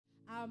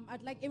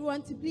I'd like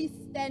everyone to please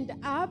stand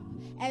up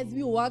as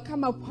we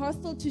welcome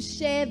Apostle to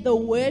share the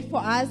word for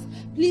us.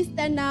 Please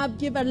stand up,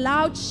 give a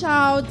loud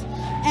shout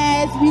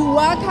as we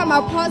welcome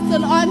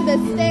Apostle on the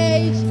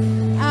stage.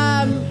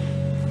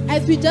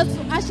 As we just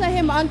usher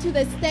him onto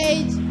the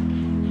stage.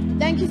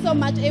 Thank you so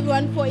much,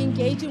 everyone, for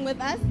engaging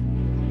with us.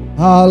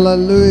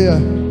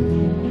 Hallelujah.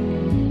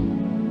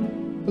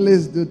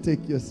 Please do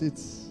take your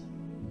seats.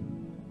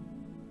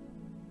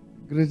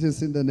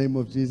 Greetings in the name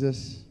of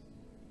Jesus.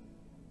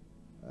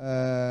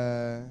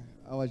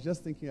 I was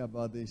just thinking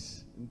about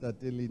this,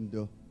 that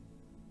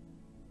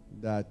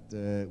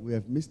we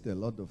have missed a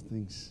lot of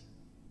things.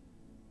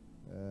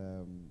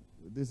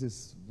 This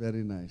is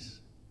very nice.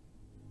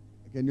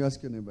 Can you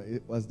ask your neighbor,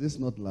 was this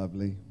not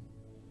lovely?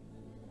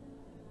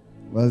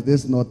 Was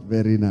this not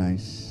very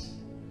nice?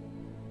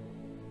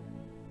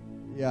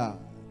 Yeah.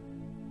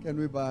 Can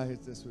we bow our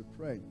heads as we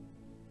pray?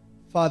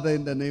 Father,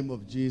 in the name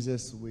of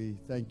Jesus, we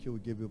thank you, we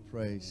give you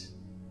praise.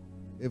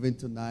 Even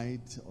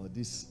tonight or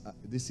this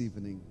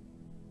evening,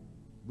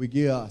 we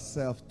give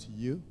ourselves to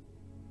you.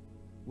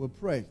 We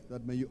pray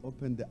that may you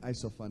open the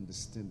eyes of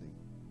understanding,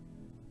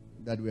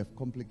 that we have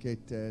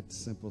complicated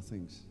simple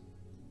things,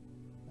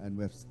 and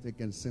we have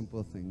taken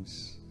simple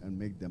things and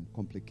make them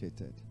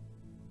complicated.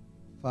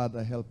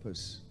 Father, help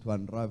us to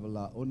unravel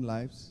our own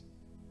lives,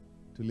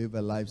 to live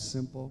a life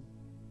simple,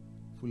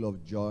 full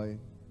of joy,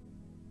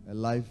 a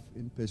life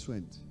in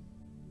pursuit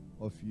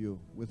of you.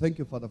 We thank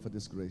you, Father, for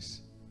this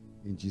grace.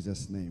 In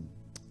Jesus' name,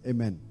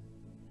 amen.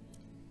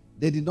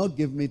 They did not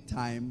give me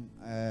time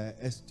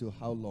as to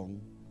how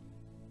long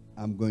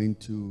I'm going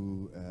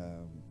to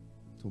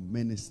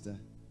minister.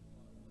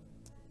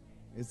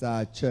 It's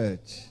our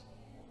church.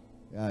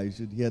 Yeah, you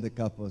should hear the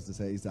couples to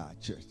say it's our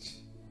church.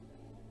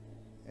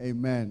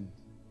 Amen.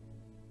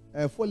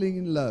 Falling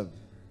in love.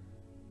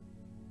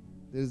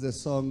 There's a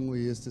song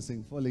we used to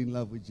sing, Falling in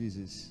Love with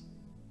Jesus.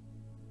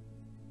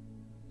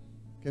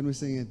 Can we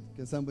sing it?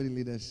 Can somebody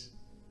lead us?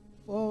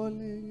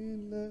 Falling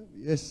in love.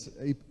 Yes,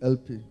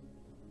 LP.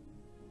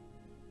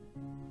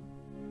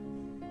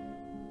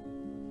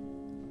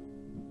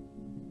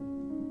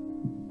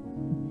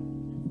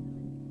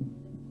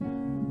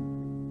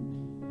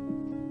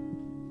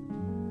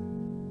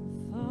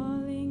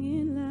 Falling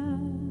in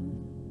love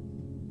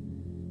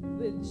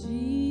with Jesus.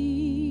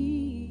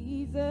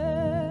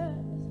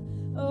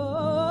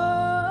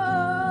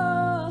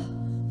 Oh,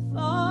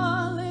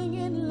 falling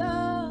in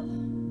love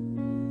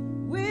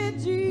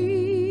with Jesus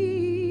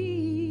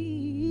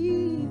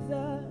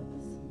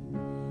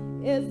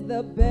is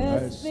the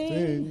best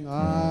thing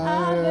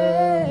I've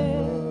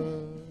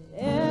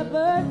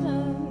ever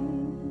done.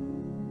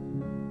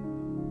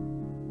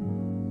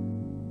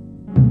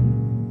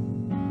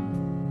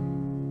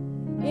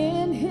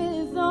 In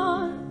his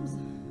arms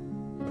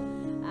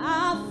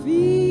I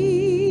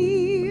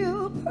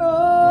feel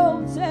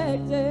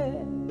protected.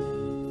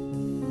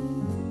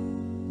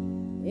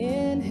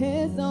 In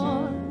his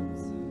arms,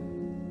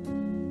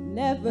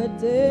 never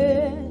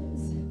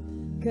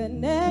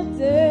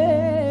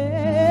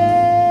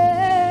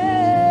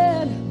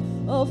disconnected.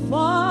 Oh,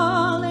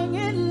 falling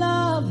in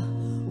love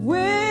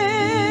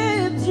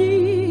with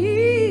Jesus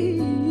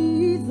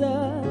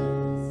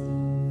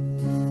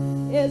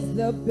is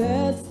the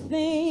best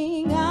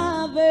thing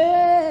I've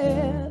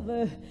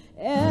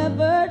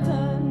ever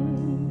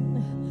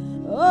done.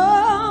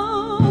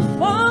 Oh,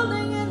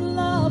 falling in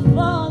love,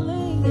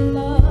 falling in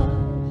love,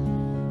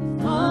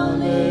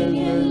 falling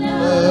in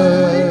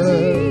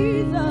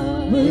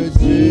love with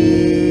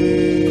Jesus.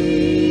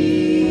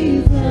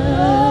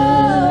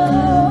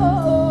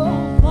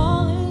 Oh,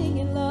 falling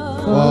in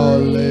love,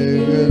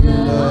 Falling in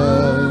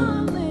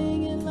love.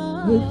 falling in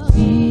love with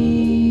Jesus.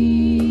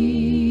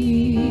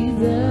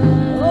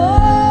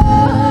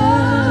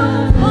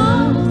 Oh,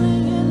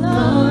 falling in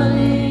love,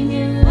 falling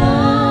in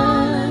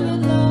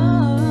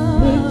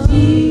love with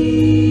Jesus.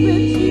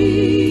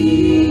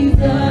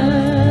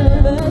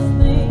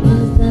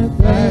 The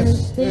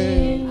best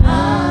thing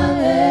I've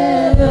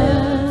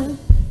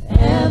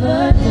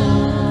ever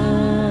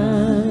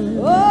done.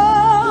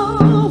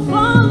 Oh,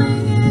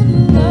 falling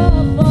in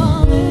love,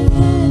 falling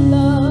in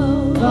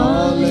love,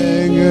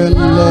 Falling in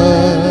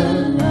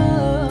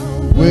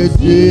love with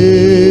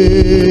Jesus.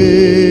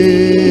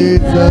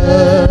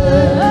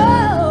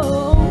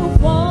 Oh,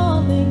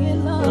 falling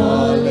in love,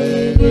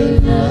 Falling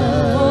in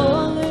love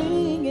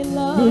falling in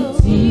love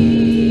with Jesus.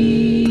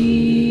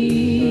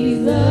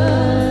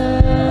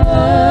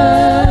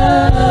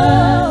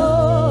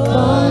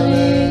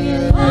 Falling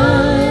in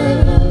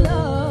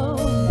love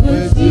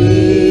with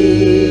Jesus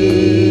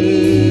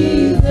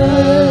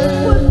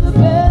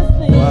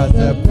was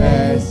the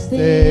best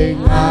thing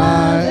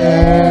I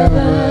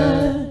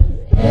ever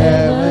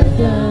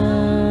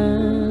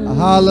done.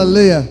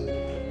 Hallelujah.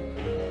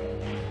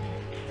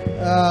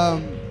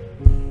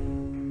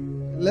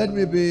 Let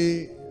me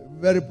be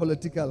very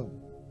political.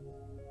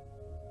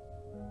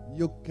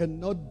 You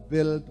cannot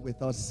build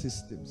without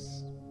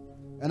systems.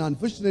 And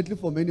unfortunately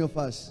for many of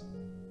us,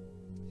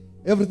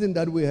 everything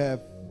that we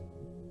have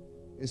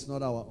is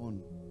not our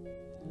own.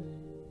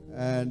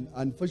 And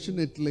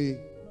unfortunately,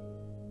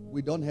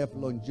 we don't have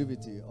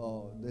longevity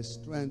or the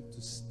strength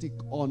to stick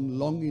on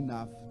long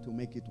enough to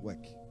make it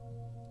work.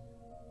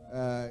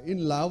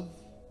 In love,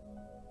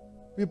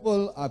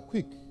 people are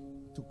quick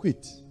to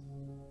quit.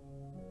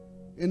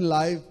 In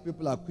life,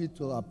 people are quick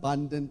to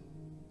abandon.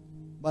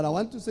 But I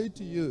want to say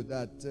to you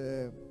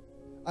that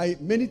I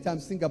many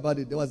times think about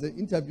it. There was an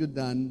interview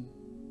done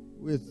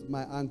with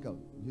my uncle.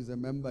 He's a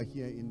member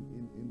here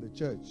in the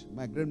church.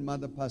 My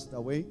grandmother passed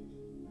away,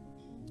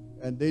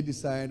 and they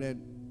decided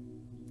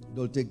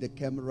they'll take the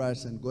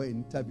cameras and go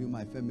interview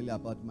my family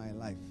about my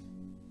life.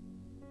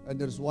 And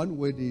there's one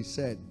word he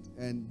said,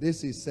 and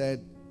this he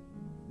said,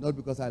 not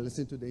because I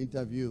listened to the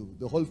interview.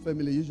 The whole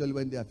family, usually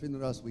when there are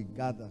funerals, we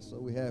gather. So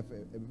we have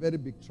a very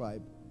big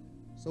tribe.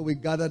 So we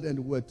gathered and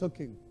we were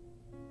talking.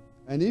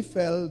 And he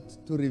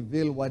felt to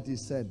reveal what he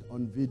said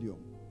on video.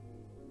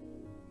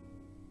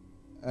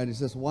 And he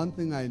says, one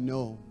thing I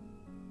know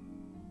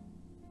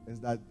is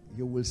that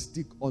he will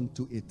stick on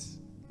to it.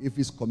 If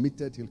he's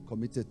committed, he'll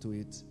commit to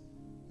it.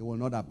 He will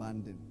not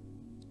abandon.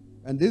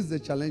 And this is the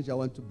challenge I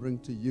want to bring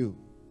to you.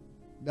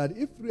 That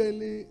if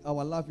really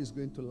our life is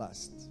going to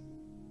last,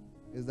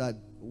 is that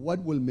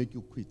what will make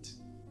you quit?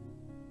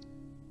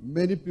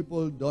 Many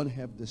people don't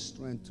have the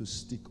strength to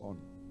stick on.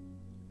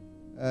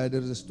 There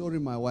is a story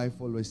my wife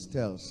always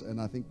tells, and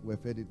I think we've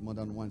heard it more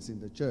than once in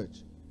the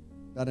church,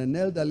 that an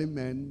elderly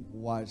man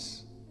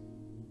was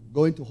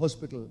going to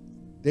hospital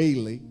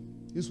daily.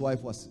 His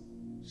wife was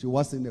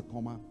in a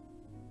coma.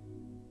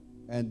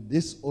 And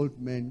this old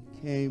man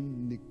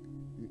came,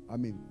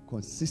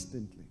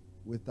 consistently,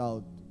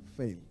 without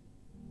fail.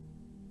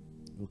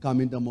 He'll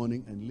come in the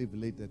morning and leave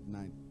late at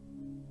night.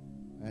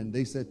 And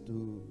they said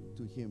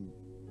to him,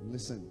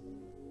 listen,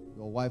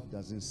 your wife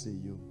doesn't see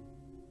you.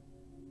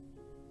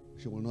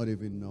 She will not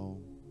even know.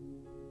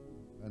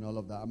 And all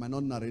of that. I might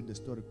not narrate the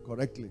story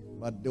correctly,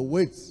 but the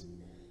words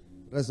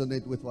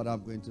resonate with what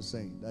I'm going to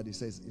say. That he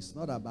says, it's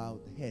not about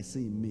her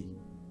seeing me.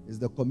 It's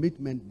the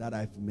commitment that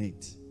I've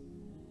made.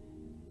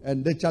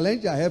 And the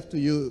challenge I have to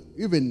you,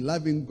 even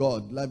loving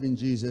God, loving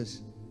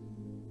Jesus,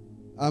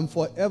 I'm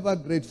forever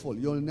grateful.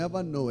 You'll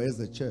never know as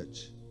a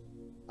church.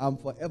 I'm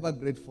forever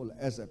grateful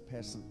as a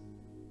person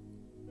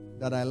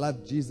that I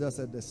love Jesus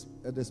at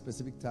the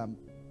specific time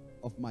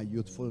of my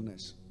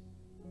youthfulness.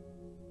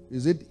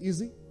 Is it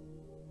easy?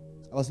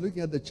 I was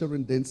looking at the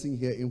children dancing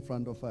here in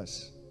front of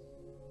us.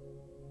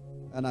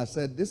 And I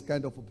said, this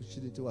kind of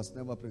opportunity was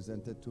never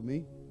presented to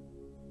me.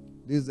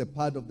 This is a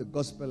part of the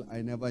gospel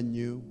I never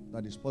knew,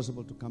 that it's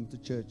possible to come to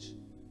church,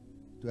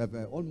 to have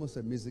almost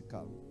a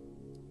musical.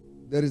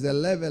 There is a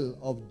level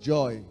of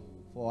joy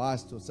for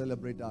us to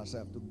celebrate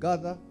ourselves, to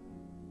gather.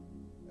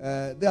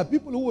 There are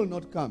people who will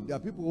not come. There are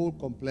people who will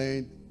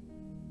complain.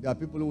 There are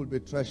people who will be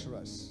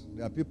treacherous.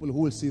 There are people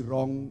who will see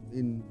wrong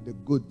in the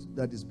good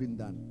that is being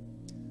done.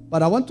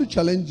 But I want to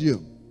challenge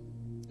you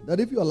that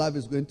if your life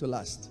is going to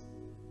last,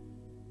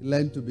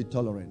 learn to be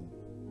tolerant.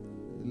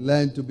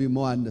 Learn to be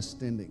more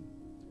understanding.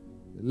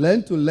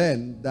 Learn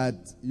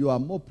that you are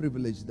more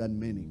privileged than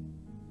many.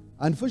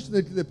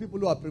 Unfortunately, the people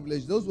who are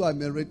privileged, those who are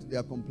married, they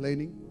are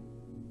complaining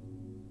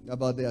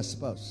about their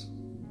spouse.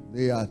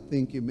 They are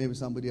thinking maybe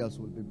somebody else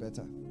will be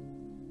better.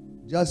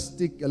 Just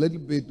stick a little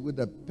bit with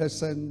the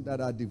person that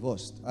are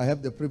divorced. I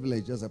have the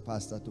privilege as a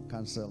pastor to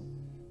counsel,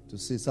 to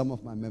see some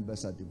of my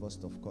members are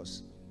divorced, of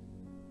course.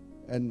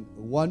 And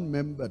one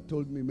member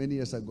told me many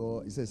years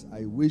ago, he says,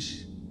 I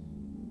wish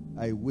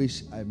I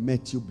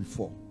met you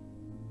before.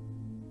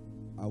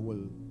 I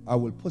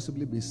will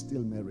possibly be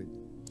still married.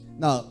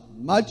 Now,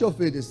 much of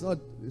it is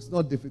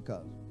not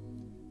difficult.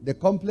 The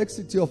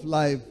complexity of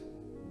life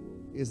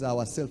is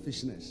our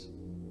selfishness.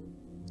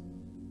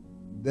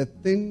 The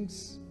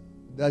things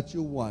that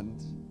you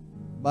want,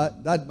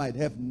 but that might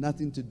have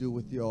nothing to do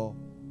with your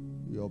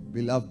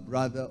beloved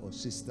brother or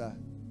sister.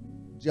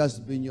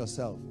 Just being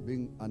yourself,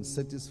 being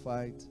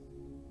unsatisfied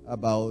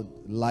about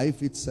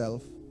life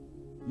itself,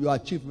 your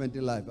achievement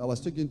in life. I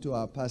was talking to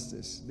our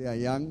pastors. They are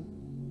young.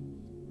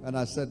 And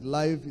I said,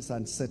 life is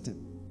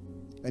uncertain.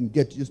 And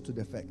get used to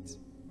the fact.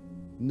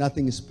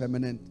 Nothing is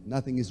permanent.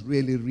 Nothing is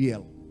really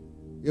real.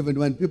 Even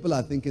when people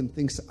are thinking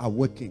things are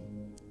working,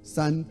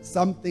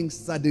 something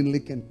suddenly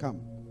can come.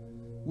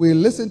 We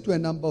listened to a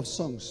number of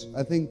songs.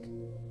 I think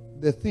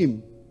the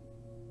theme,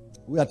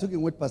 we are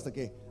talking with Pastor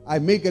K. I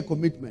make a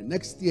commitment.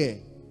 Next year,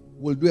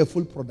 we'll do a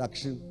full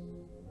production.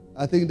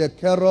 I think the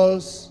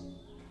carols,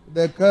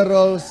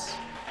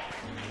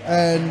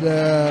 and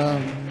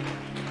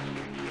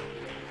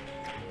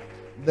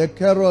the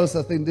carols,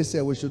 I think this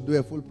year we should do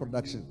a full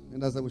production.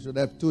 And as we should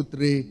have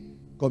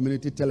 2-3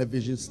 community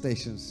television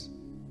stations.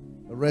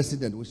 A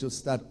resident, we should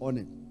start on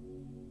it.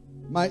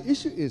 My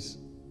issue is,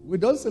 we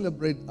don't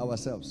celebrate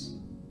ourselves.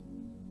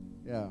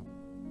 Yeah,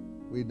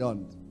 we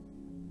don't.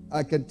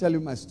 I can tell you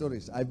my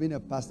stories. I've been a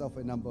pastor for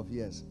a number of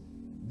years.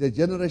 The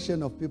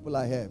generation of people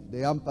I have, the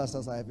young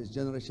pastors I have, is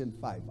generation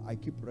 5. I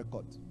keep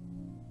record.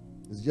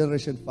 It's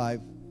generation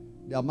 5.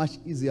 They are much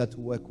easier to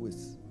work with.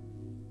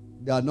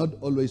 They are not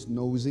always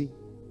nosy.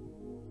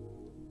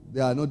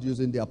 They are not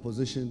using their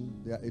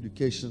position, their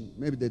education.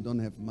 Maybe they don't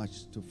have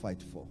much to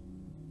fight for.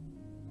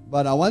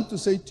 But I want to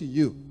say to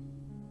you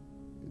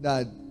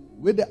that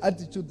with the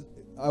attitude,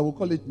 I will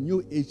call it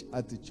new age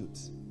attitude,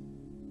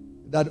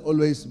 that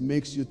always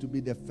makes you to be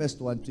the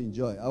first one to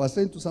enjoy. I was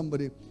saying to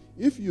somebody,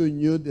 if you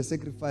knew the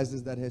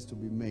sacrifices that has to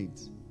be made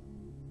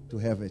to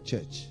have a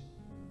church,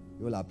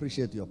 you will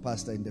appreciate your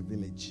pastor in the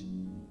village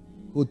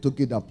who took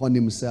it upon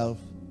himself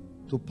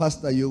to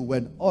pastor you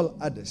when all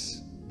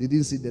others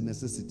didn't see the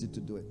necessity to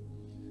do it.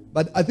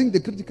 But I think the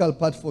critical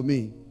part for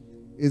me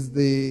is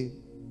the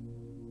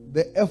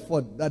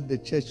effort that the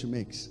church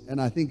makes.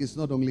 And I think it's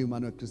not only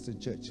Emmanuel Christian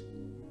Church,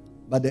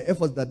 but the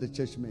effort that the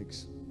church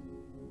makes.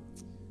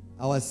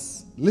 I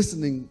was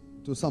listening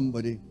to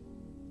somebody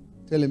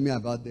telling me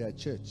about their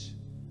church.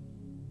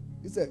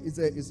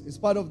 It's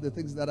part of the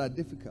things that are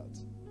difficult.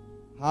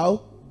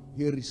 How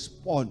he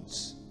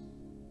responds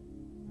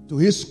to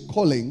his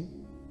calling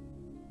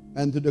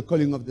and to the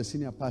calling of the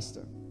senior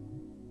pastor.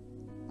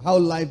 How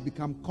life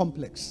becomes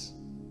complex.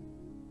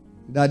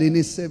 That in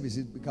his service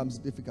it becomes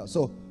difficult.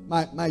 So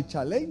my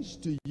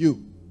challenge to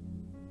you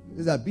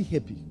is that be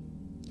happy.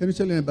 Can you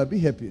tell me about be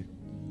happy?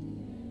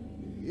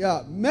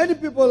 Yeah, many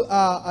people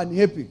are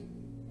unhappy.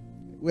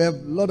 We have a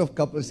lot of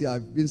couples here.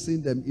 I've been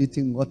seeing them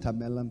eating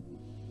watermelon.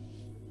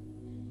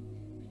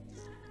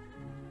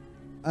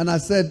 And I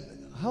said,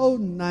 how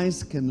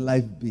nice can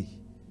life be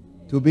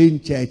to be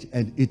in church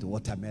and eat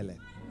watermelon?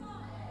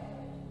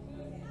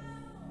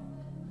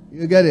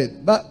 You get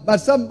it? But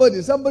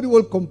somebody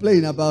will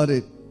complain about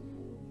it.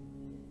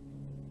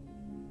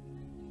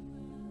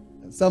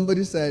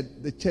 Somebody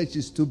said the church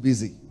is too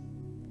busy.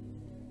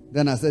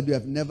 Then I said, you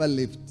have never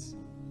lived.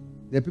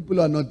 The people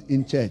who are not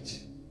in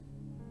church,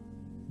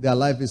 their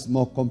life is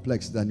more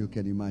complex than you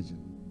can imagine.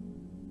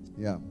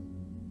 Yeah.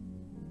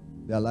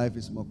 Their life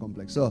is more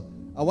complex. So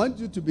I want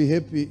you to be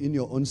happy in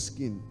your own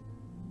skin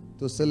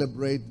to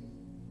celebrate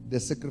the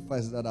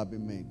sacrifices that have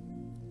been made.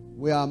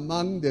 We are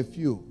among the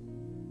few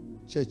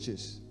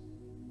churches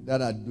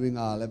that are doing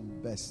our level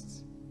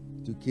best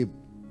to keep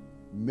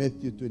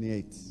Matthew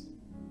 28,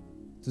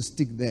 to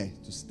stick there,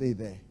 to stay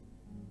there.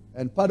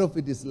 And part of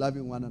it is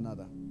loving one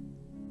another.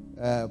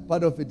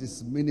 Part of it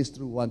is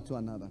ministry one to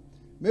another.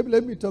 Maybe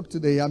let me talk to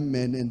the young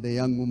men and the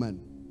young women.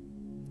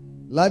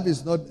 Life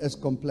is not as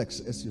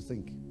complex as you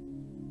think.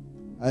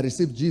 I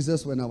received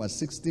Jesus when I was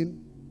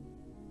 16.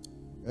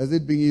 Has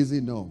it been easy?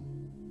 No.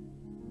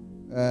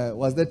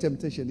 Was there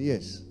temptation?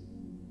 Yes.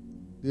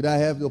 Did I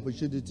have the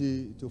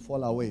opportunity to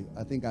fall away?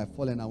 I think I've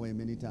fallen away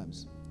many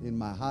times in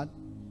my heart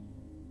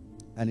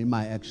and in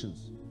my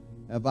actions.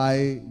 Have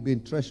I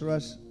been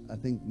treacherous? I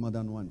think more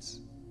than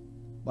once.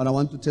 But I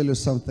want to tell you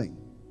something,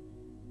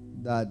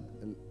 that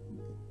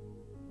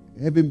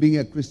having been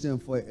a Christian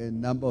for a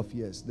number of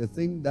years, the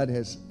thing that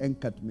has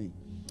anchored me,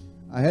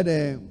 I had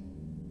a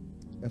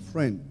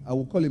friend, I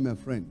will call him a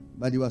friend,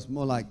 but he was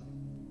more like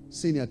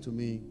senior to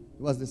me.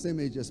 He was the same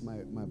age as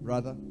my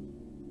brother.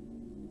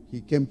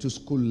 He came to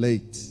school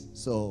late,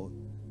 so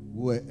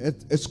we were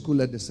at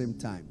school at the same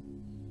time.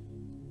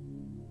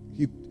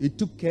 He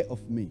took care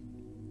of me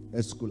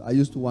at school. I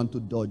used to want to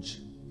dodge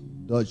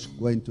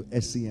going to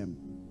SCM.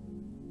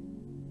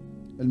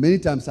 And many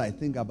times I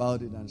think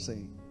about it and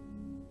say,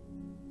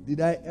 did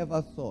I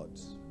ever thought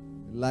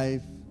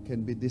life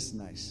can be this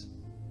nice?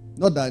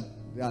 Not that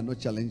there are no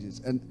challenges.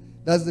 And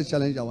that's the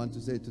challenge I want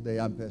to say to the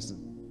young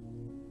person.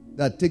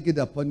 That take it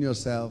upon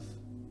yourself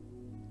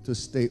to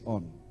stay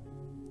on.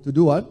 To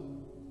do what?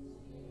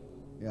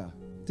 Yeah.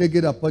 Take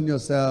it upon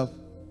yourself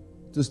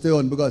to stay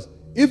on. Because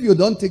if you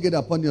don't take it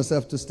upon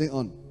yourself to stay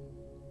on,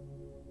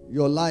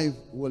 your life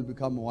will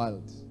become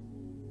wild.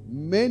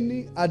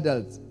 Many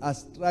adults are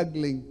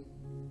struggling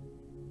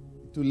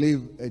to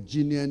live a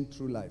genuine,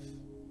 true life.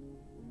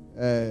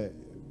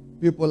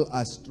 People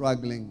are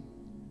struggling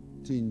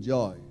to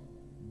enjoy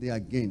their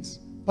gains,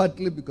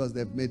 partly because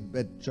they've made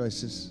bad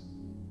choices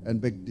and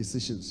bad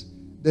decisions.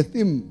 The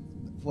theme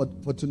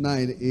for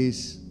tonight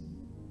is,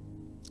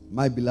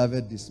 my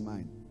beloved is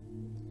mine.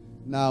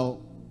 Now,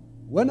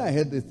 when I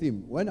heard the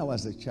theme, when I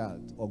was a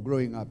child or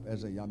growing up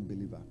as a young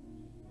believer,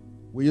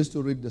 we used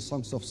to read the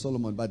Songs of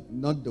Solomon, but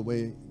not the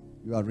way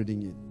you are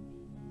reading it.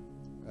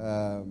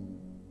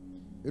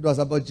 It was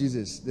about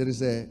Jesus. There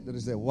is a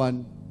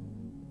one,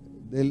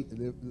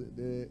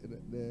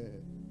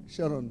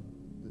 Sharon,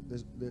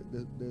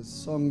 the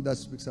song that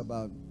speaks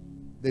about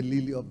the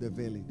lily of the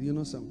valley. Do you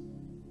know some?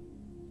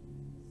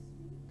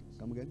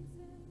 Come again?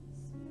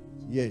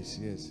 Yes.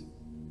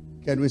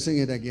 Can we sing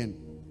it again?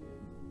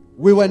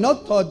 We were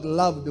not taught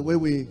love the way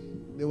we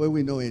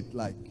know it,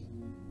 like,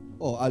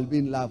 oh, I'll be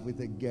in love with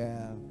a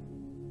girl.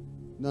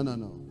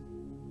 No.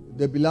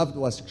 The beloved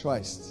was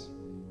Christ.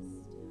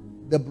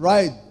 The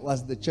bride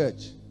was the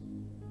church.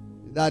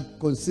 That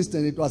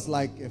consistent, it was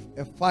like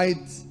a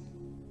fight,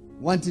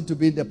 wanting to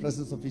be in the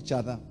presence of each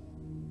other,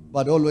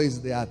 but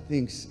always there are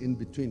things in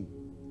between.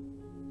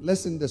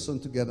 Let's sing the song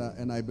together,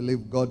 and I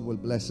believe God will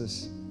bless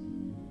us.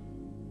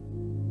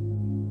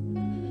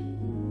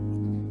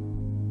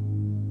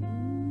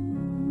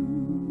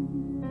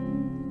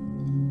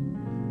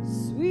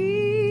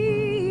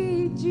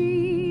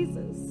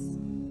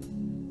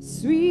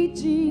 Sweet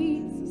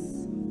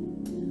Jesus,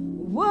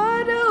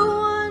 what a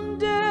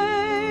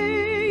wonder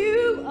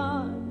you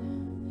are.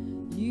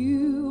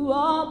 You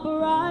are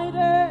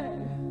brighter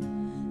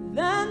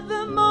than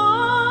the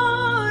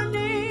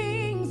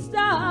morning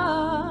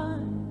star.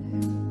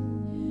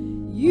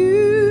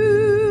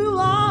 You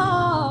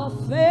are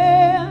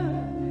fair,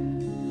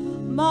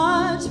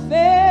 much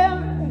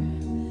fairer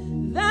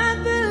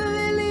than the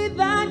lily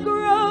that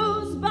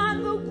grows by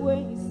the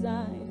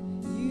wayside.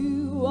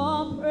 You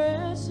are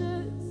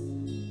precious,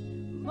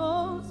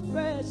 most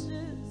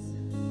precious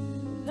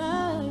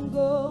than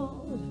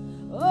gold.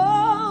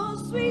 Oh,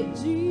 sweet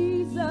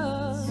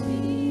Jesus,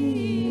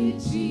 sweet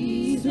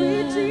Jesus,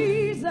 sweet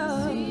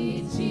Jesus,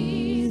 sweet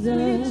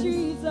Jesus, sweet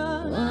Jesus.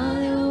 What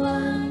a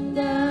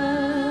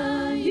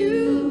wonder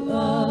you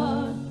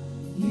are.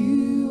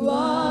 You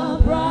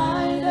are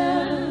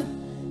brighter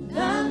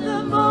than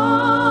the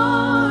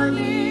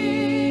morning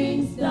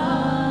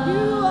star.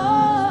 You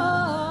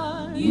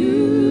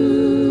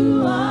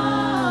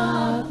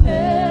are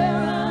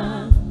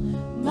fairer,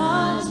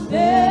 much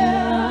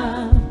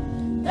fairer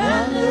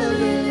than the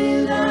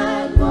lily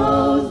that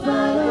grows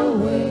by the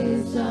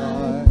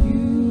wayside.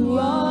 You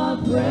are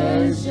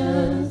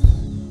precious,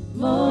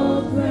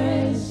 more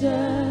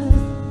precious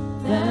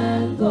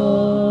than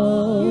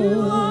gold.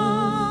 You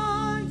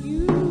are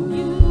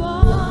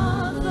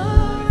the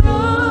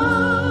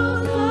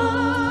rose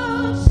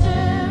of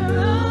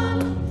Sharon,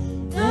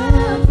 the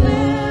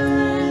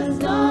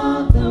fairest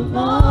of them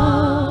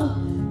all.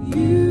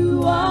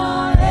 You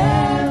are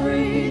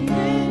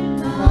everything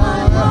my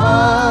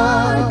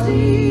heart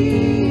desires.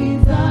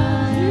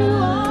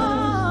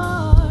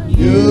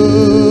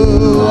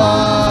 You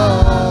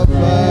are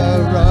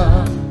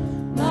fairer,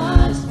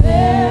 Much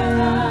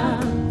fairer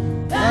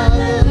than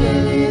the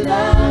lily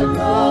that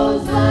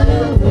grows by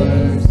the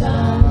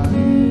wayside.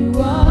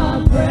 You are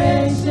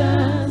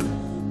precious,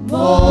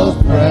 most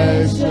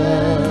precious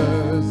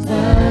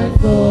than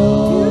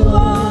gold.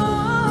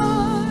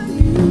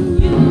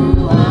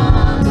 You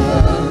are the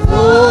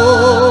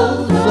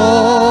rose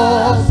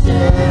of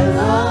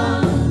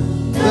Sharon,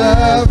 the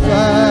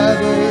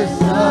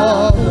fairest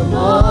of them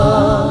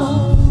all.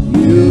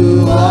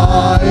 You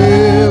are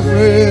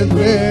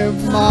everything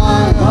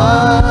my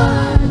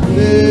heart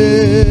desires.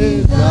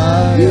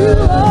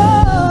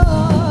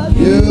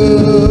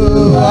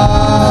 You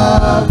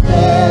are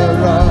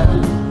fairer,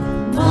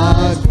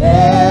 much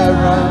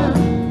fairer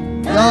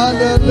than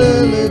the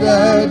lily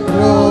that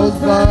grows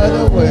by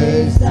the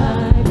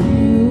wayside.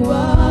 You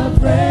are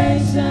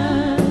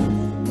precious,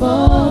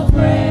 more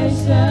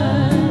precious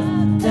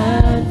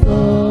than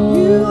gold.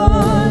 You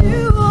are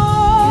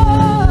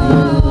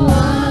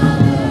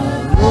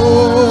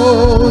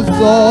Rose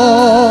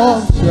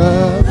of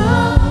Sharon,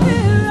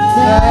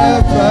 the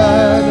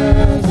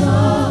fairest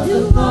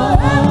You are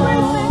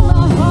everything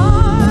my heart.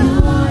 You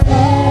are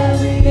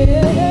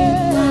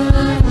everything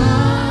my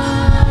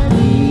heart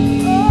desires.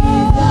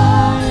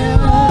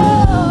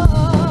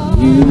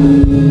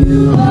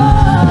 You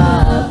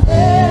are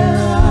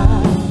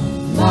fairer,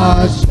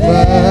 much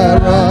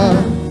fairer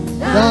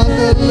than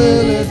the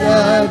lily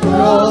that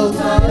grows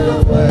by the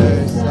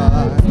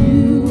wayside.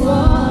 You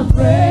are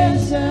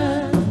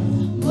precious,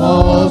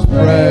 Most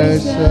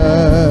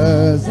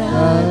precious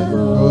than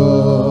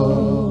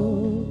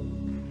gold.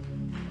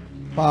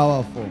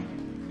 Powerful.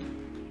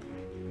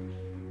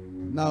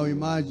 Now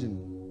imagine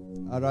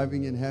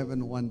arriving in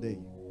heaven one day.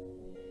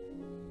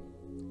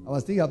 I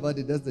was thinking about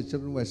it as the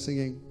children were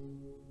singing.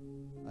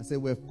 I said,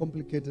 we have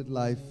complicated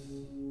life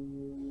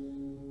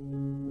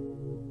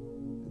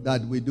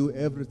that we do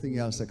everything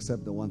else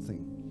except the one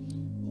thing.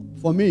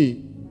 For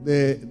me,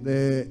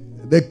 the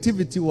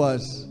activity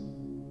was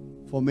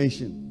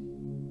formation,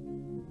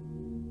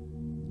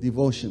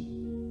 devotion.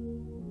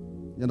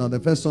 You know, the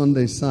first song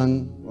they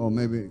sang, or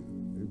maybe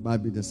it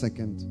might be the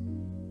second,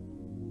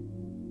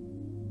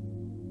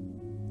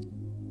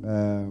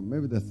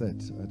 maybe the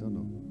third, I don't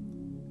know.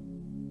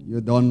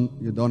 You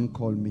don't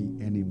call me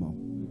anymore.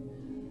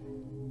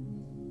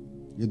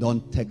 You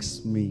don't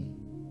text me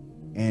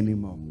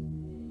anymore.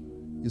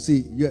 You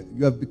see, you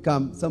have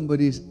become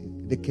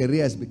the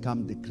career has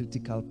become the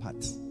critical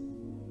part.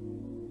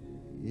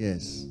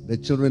 Yes, the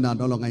children are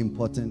no longer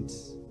important.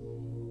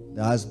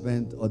 The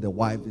husband or the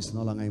wife is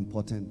no longer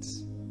important.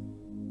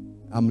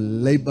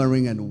 I'm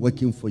laboring and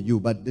working for you.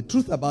 But the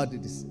truth about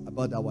it is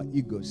about our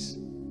egos.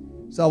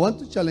 So I want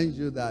to challenge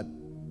you that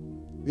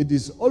it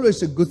is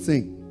always a good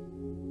thing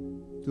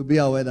to be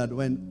aware that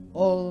when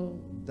all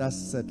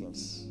dust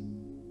settles,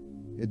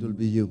 it will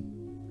be you.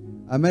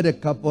 I met a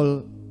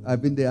couple.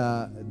 I've been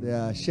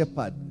their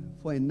shepherd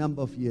for a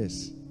number of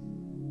years.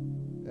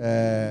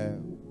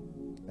 And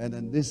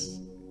then this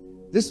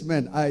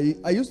man,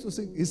 I used to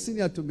think he's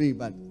senior to me,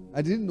 but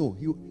I didn't know.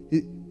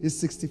 He's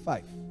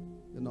 65.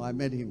 You know, I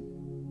met him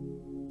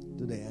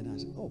today. And I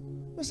said, oh,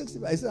 you're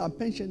 65. I said, I'm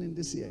pensioning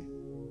this year.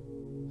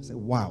 I said,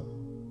 wow.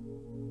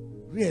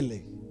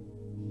 Really?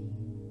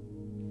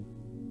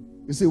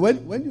 You see,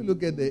 when you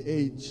look at the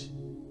age,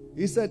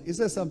 he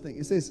said something.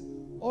 He says,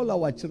 all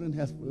our children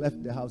have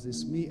left the house.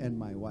 It's me and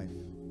my wife.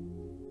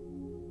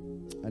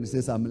 And he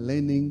says, I'm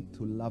learning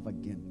to love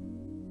again.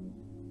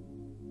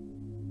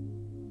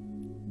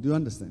 Do you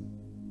understand?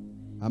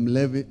 I'm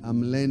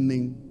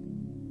learning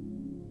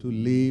to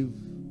live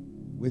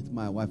with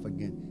my wife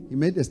again. He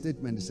made a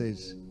statement. He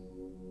says,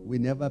 we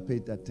never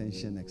paid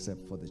attention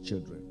except for the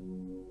children.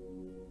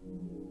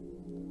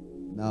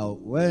 Now,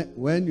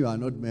 when you are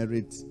not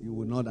married, you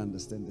will not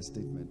understand the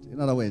statement.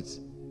 In other words,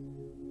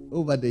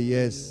 over the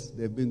years,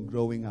 they've been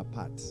growing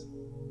apart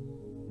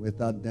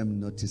without them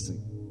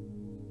noticing.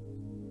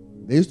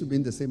 They used to be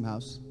in the same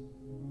house,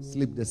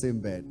 sleep the same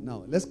bed.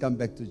 Now, let's come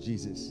back to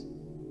Jesus.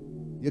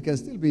 You can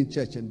still be in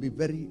church and be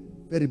very,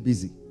 very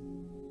busy,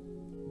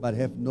 but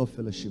have no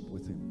fellowship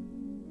with him.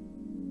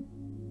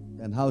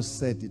 And how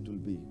sad it will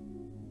be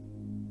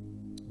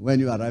when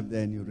you arrive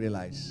there and you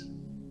realize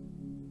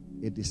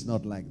it is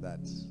not like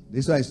that.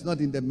 This is why it's not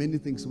in the many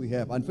things we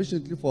have.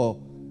 Unfortunately for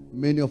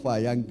many of our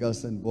young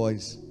girls and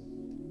boys,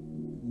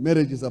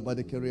 marriage is about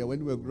a career.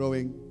 When we're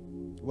growing,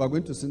 we are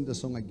going to sing the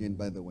song again,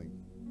 by the way.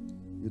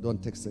 You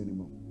don't text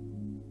anymore.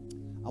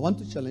 I want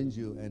to challenge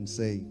you and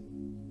say,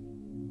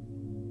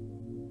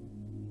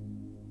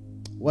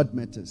 what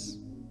matters?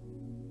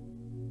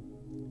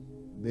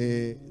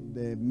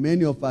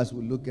 Many of us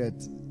will look at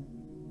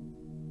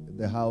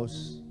the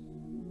house,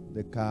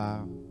 the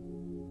car,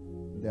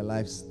 the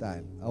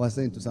lifestyle. I was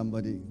saying to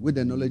somebody, with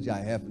the knowledge I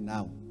have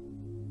now,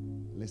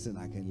 listen,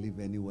 I can live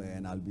anywhere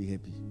and I'll be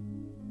happy.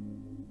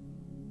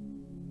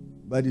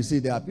 But you see,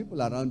 there are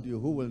people around you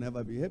who will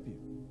never be happy.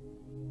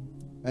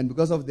 And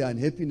because of their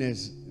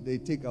unhappiness, they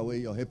take away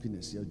your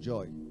happiness, your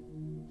joy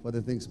for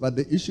the things. But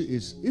the issue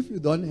is, if you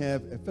don't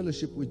have a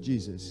fellowship with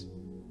Jesus,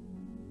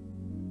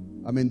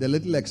 I mean, the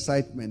little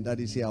excitement that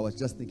is here, I was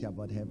just thinking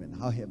about heaven,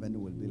 how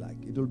heaven will be like.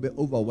 It will be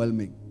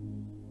overwhelming.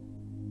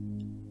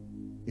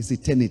 It's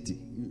eternity.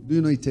 Do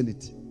you know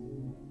eternity?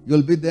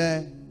 You'll be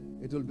there.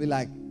 It will be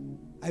like,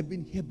 I've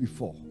been here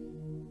before.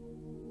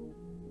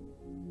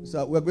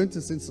 So we're going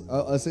to sing.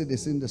 I'll say they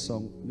sing the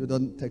song. You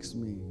don't text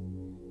me.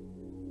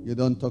 You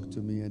don't talk to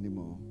me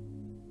anymore.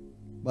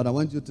 But I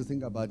want you to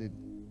think about it.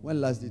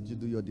 When last did you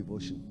do your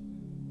devotion?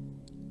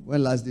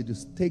 When last did you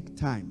take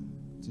time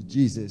to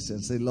Jesus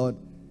and say, Lord,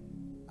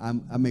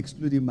 I'm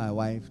excluding my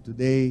wife.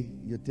 Today,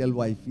 you tell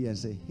wifey and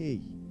say,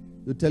 hey,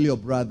 you tell your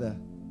brother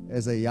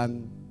as a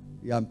young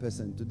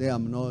person, today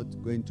I'm not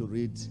going to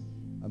read.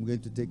 I'm going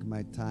to take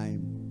my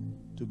time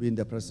to be in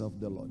the presence of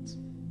the Lord.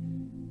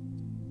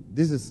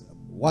 This is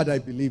what I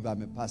believe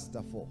I'm a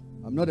pastor for.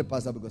 I'm not a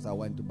pastor because I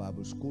went to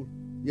Bible school.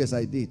 Yes,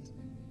 I did,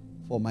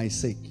 for my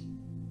sake.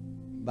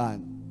 But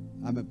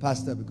I'm a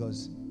pastor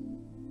because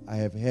I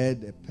have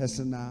had a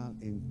personal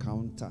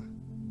encounter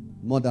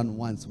more than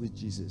once with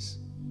Jesus.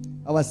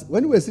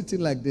 When we were sitting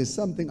like this,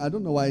 something, I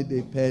don't know why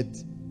they paired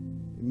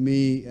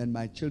me and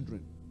my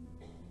children.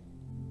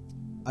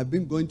 I've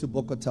been going to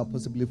Bogota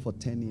possibly for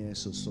 10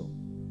 years or so.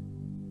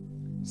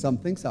 Some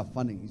things are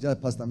funny. It's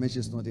just Pastor Mesh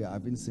is not here. I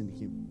haven't seen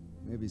him.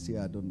 Maybe he's here,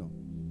 I don't know.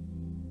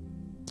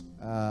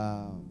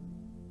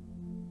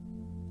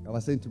 I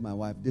was saying to my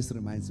wife, this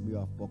reminds me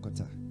of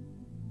Bogota.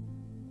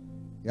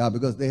 Yeah,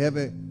 because they have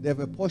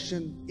a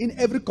portion in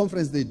every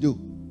conference they do.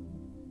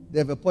 They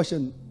have a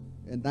portion,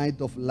 a night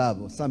of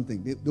love or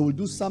something. They will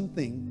do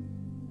something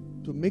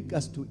to make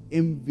us to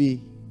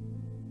envy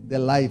the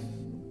life.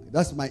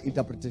 That's my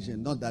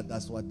interpretation. Not that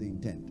that's what they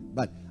intend.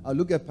 But I'll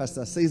look at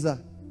Pastor Caesar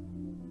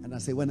and I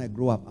say, when I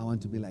grow up, I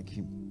want to be like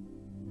him.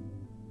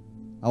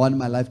 I want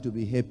my life to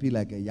be happy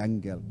like a young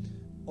girl.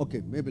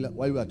 Okay, maybe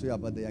while we are talking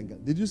about the young girl.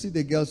 Did you see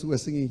the girls who were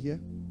singing here?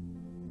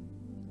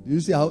 Did you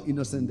see how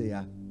innocent they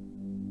are?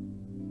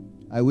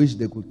 I wish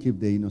they could keep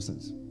their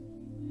innocence.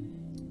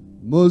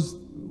 Most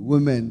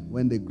women,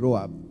 when they grow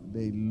up,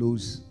 they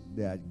lose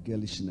their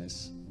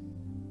girlishness.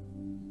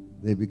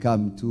 They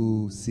become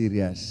too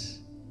serious,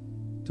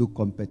 too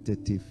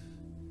competitive,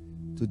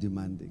 too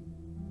demanding.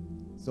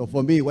 So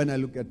for me, when I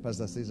look at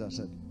Pastor Caesar, I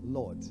said,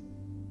 Lord,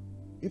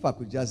 if I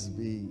could just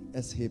be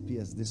as happy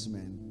as this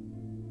man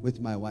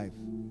with my wife.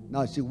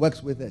 Now she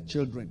works with her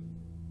children.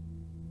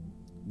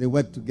 They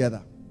work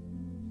together.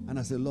 And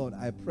I said, Lord,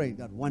 I pray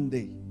that one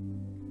day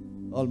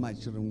all my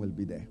children will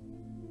be there.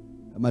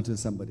 Am I telling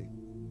somebody?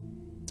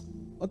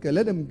 Okay,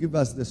 let them give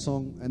us the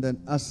song and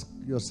then ask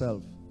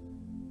yourself,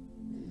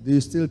 do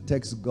you still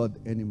text God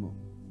anymore?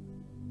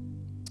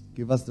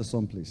 Give us the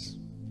song, please.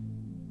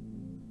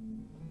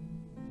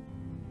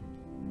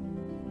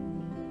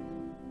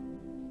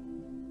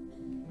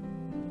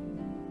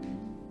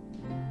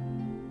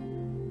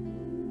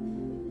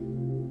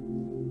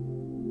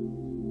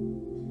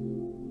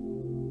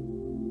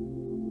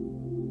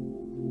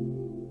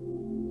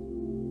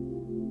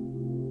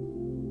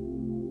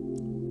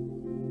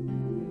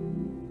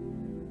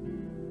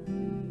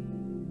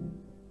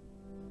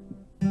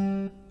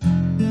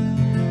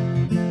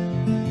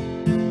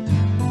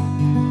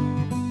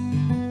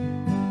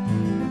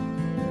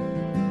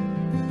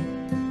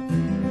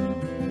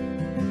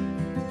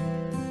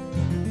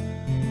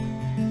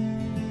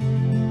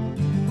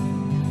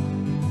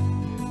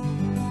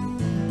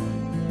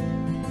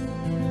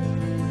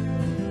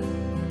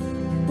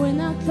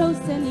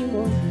 close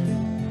anymore.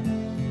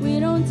 We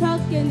don't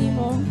talk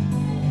anymore.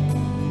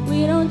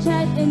 We don't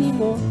chat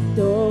anymore.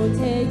 Don't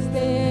text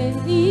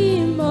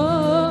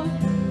anymore.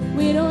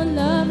 We don't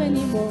love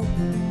anymore.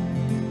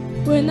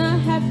 We're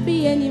not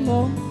happy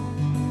anymore.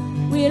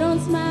 We don't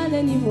smile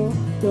anymore.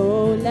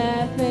 Don't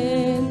laugh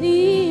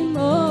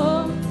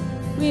anymore.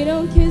 We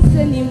don't kiss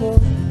anymore.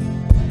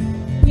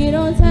 We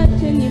don't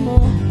touch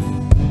anymore.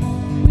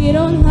 We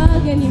don't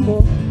hug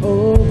anymore.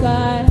 Oh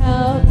God,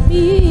 help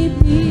me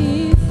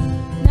please.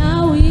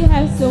 Now we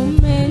have so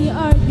many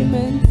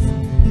arguments.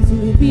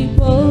 Two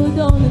people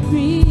don't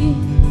agree.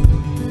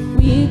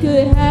 We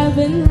could have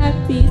been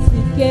happy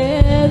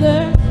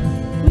together.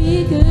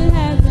 We could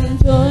have been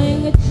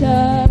enjoying each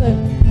other.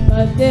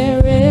 But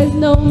there is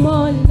no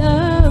more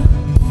love.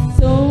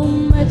 So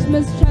much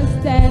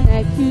mistrust and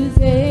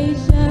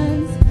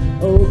accusations.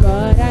 Oh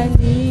God, I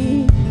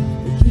need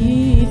the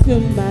key to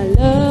my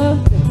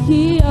love, the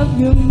key of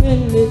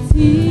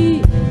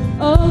humility.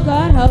 Oh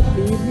God, help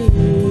me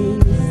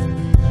please.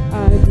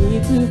 I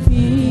need to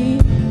be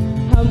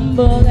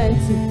humble and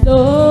to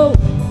flow.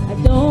 I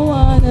don't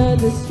wanna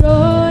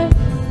destroy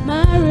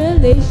my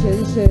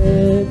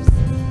relationships.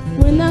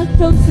 We're not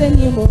close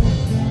anymore.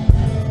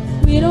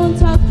 We don't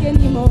talk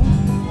anymore.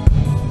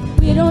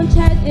 We don't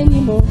chat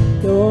anymore.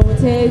 Don't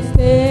text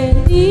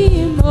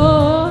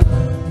anymore.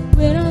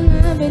 We don't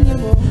love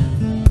anymore.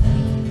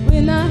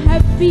 We're not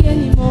happy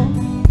anymore.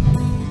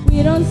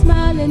 We don't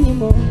smile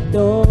anymore.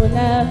 Don't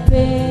laugh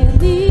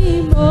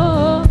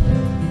anymore.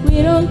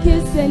 We don't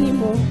kiss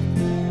anymore.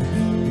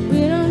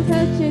 We don't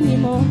touch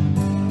anymore.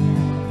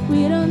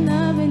 We don't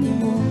love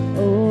anymore.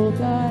 Oh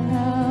God,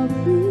 help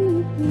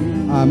me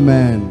please.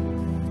 Amen.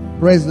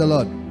 Praise the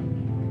Lord.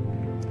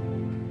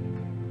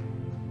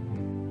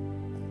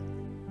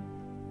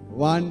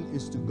 One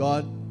is to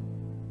God,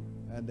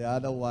 and the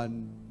other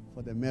one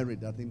for the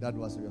married. I think that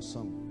was your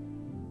song.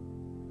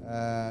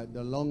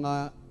 The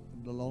longer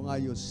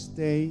you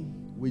stay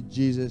with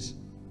Jesus,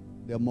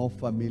 the more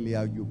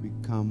familiar you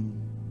become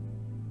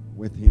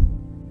with Him.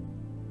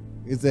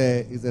 It's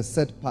a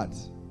set part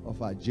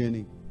of our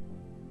journey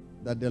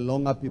that the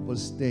longer people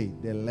stay,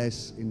 the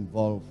less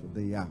involved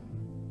they are,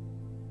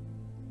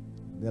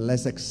 the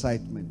less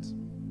excitement.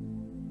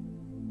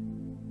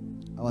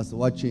 I was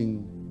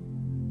watching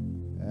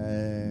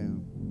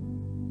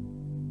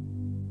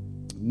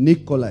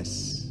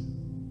Nicholas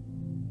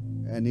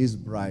and his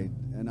bride,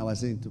 and I was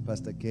saying to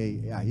Pastor K,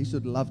 yeah, he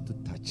should love to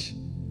touch.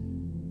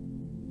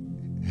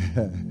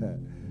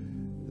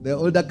 The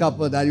older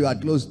couple that you are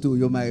close to,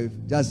 you might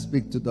just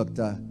speak to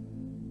Dr.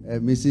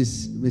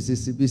 Mrs.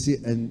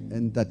 Sibisi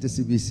and Tate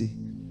Sibisi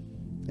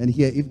and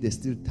hear if they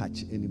still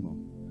touch anymore.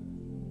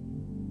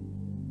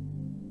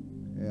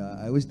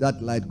 Yeah, I wish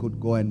that light could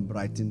go and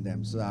brighten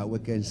them so we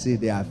can see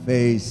their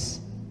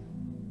face.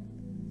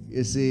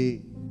 You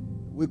see,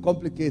 we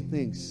complicate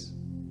things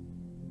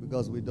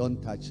because we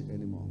don't touch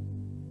anymore.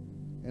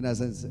 In a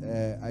sense,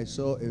 I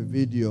saw a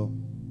video.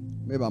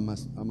 Maybe I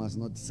must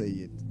not say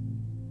it,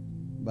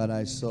 but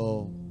I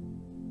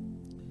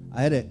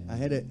had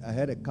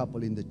a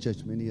couple in the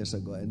church many years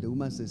ago, and the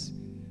woman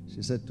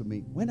she said to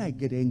me, when I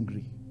get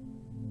angry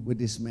with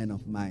this man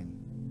of mine,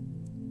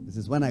 this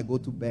is when I go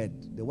to bed,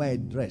 the way I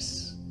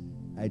dress,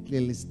 I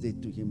clearly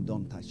state to him,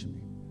 don't touch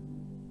me.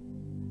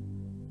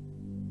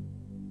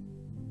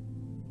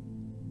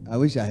 I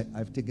wish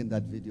I've taken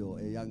that video,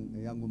 a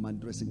young woman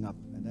dressing up,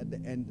 and at the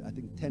end, I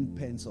think 10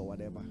 pence or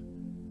whatever.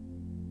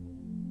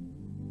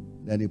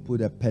 Then he put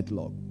a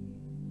padlock,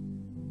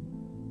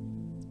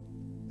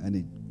 and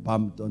he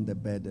bumped on the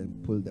bed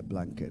and pulled the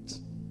blankets.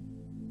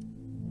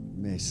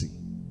 Mercy.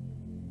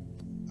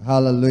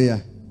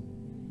 Hallelujah.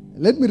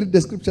 Let me read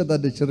the scripture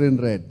that the children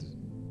read.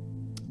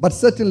 But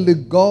certainly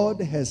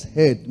God has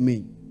heard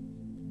me.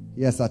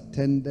 He has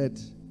attended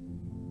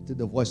to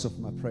the voice of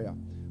my prayer.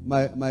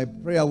 My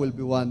prayer will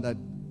be one that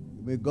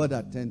may God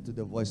attend to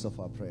the voice of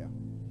our prayer.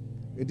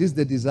 It is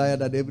the desire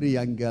that every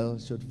young girl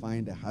should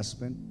find a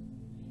husband.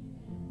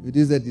 It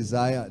is the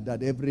desire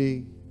that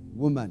every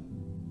woman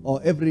or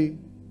every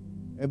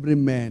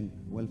man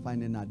will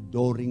find an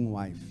adoring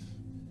wife.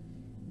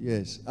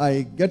 Yes,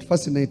 I get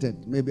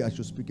fascinated. Maybe I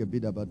should speak a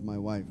bit about my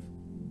wife.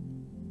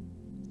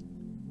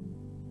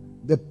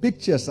 The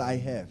pictures I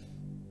have,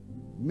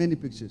 many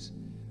pictures,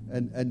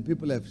 and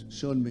people have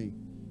shown me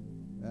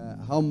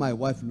how my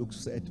wife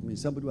looks at me.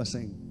 Somebody was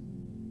saying,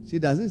 she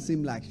doesn't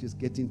seem like she's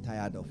getting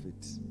tired of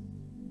it.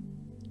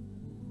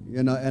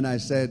 You know, and I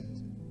said,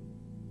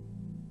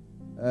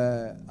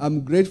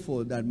 I'm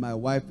grateful that my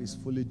wife is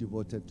fully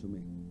devoted to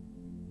me.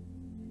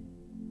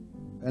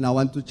 And I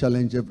want to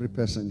challenge every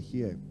person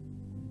here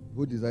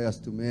who desires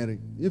to marry.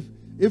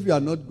 If you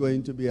are not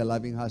going to be a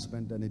loving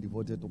husband and a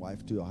devoted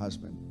wife to your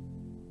husband,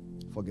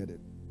 forget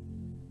it.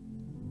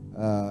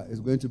 It's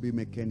going to be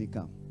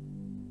mechanical.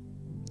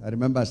 I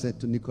remember I said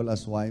to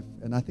Nicola's wife,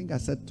 and I think I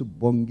said to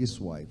Bongi's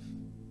wife,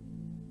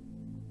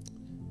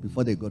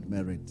 before they got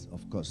married,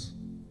 of course.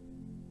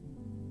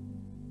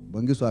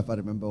 Bongi's wife, I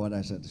remember what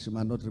I said. She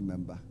might not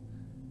remember.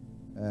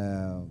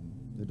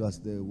 It was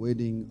the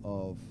wedding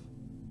of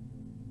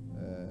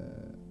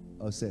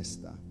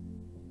Osesta.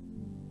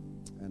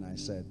 And I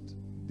said,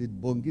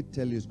 did Bongi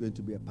tell you he's going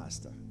to be a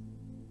pastor?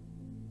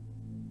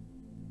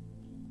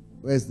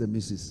 Where's the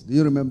missus? Do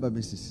you remember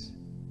Mrs.?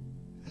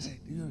 I said,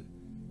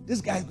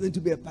 this guy is going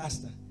to be a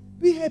pastor.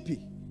 Be happy.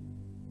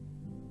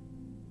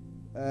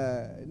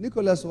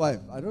 Nicola's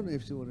wife, I don't know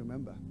if she will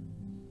remember.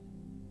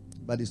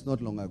 But it's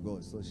not long ago,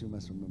 so she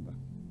must remember.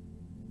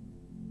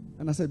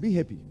 And I said, be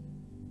happy.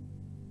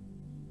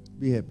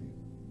 Be happy.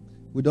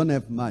 We don't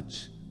have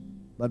much,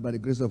 but by the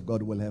grace of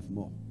God, we'll have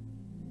more.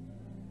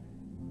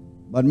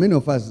 But many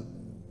of us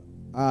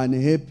are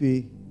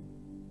unhappy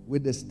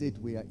with the state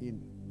we are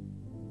in.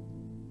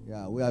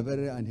 Yeah, we are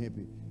very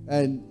unhappy.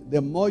 And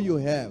the more you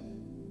have,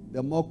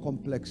 the more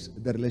complex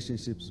the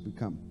relationships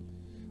become.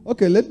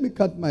 Okay, let me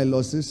cut my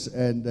losses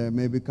and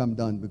maybe come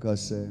down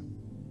because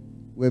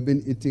we've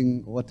been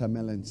eating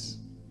watermelons.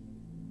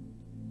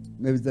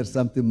 Maybe there's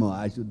something more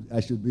I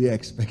should be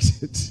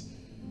expected.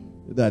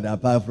 That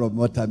apart from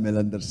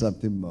watermelon, there's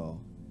something more.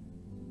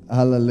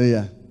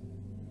 Hallelujah.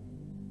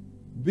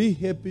 Be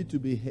happy to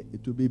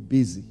be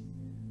busy.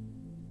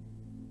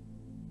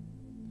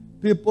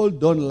 People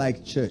don't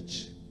like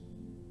church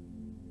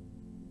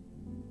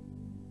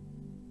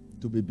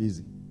to be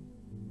busy.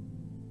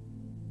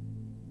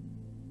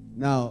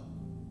 Now,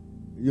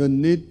 you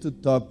need to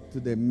talk to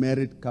the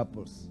married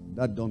couples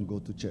that don't go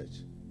to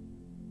church.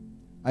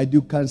 I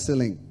do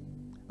counseling.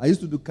 I used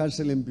to do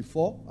counseling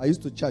before. I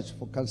used to charge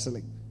for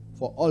counseling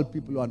for all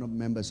people who are not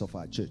members of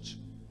our church.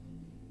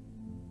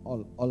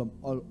 All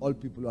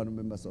people who are not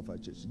members of our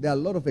church. There are a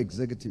lot of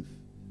executives,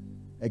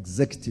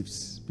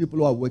 people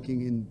who are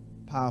working in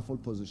powerful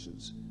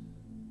positions,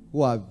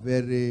 who are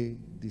very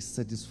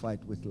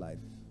dissatisfied with life.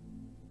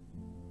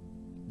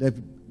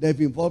 They've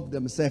involved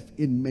themselves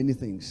in many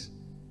things,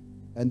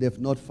 and they've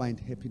not found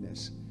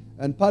happiness.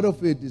 And part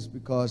of it is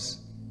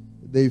because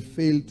they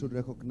fail to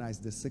recognize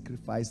the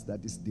sacrifice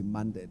that is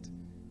demanded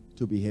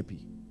to be happy.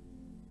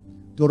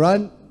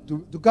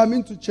 To come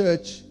into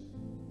church,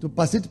 to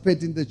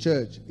participate in the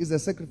church is a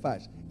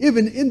sacrifice.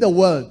 Even in the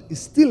world,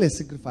 it's still a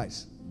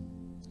sacrifice.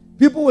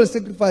 People will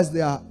sacrifice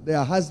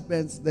their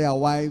husbands, their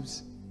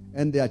wives,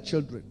 and their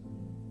children.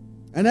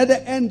 And at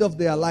the end of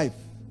their life,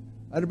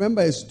 I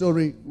remember a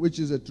story, which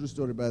is a true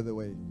story, by the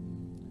way,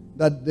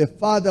 that the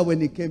father,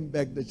 when he came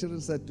back, the children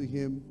said to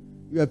him,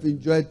 "You have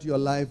enjoyed your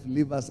life,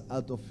 leave us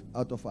out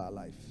of our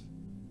life.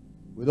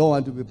 We don't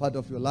want to be part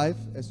of your life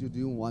as you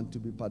didn't want to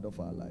be part of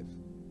our life."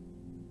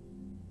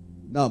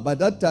 Now, by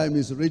that time,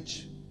 he's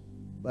rich,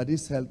 but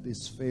his health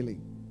is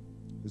failing.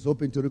 He's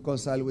hoping to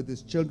reconcile with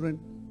his children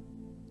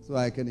so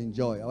I can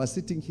enjoy. I was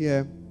sitting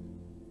here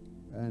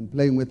and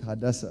playing with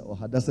Hadassah, or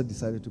Hadassah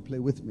decided to play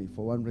with me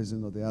for one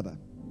reason or the other.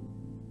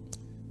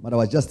 But I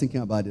was just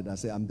thinking about it. I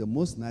said, I'm the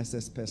most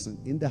nicest person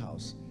in the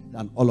house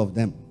than all of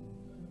them.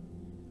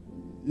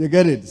 You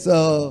get it?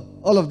 So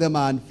all of them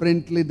are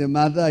unfriendly. The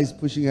mother is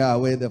pushing her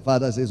away. The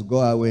father says,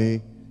 go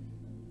away.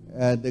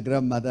 And the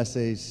grandmother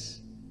says,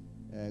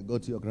 go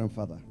to your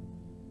grandfather.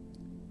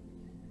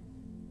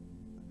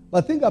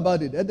 But think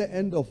about it. At the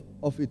end of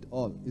it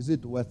all, is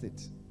it worth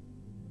it?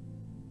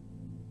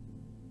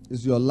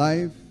 Is your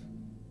life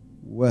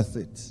worth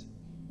it?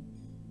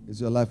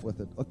 Is your life worth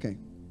it? Okay.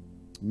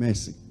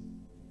 Mercy.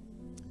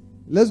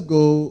 Let's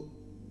go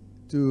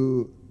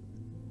to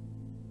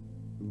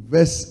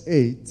verse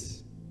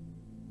 8.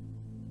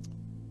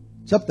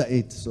 Chapter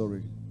 8,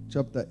 sorry.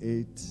 Chapter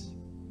 8,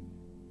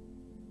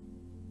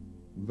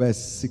 verse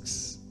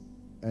 6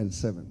 and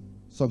 7.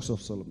 Songs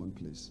of Solomon,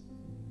 please.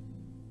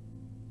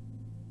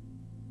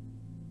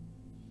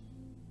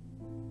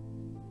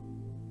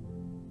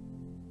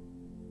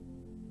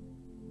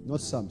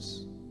 Not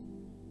Psalms.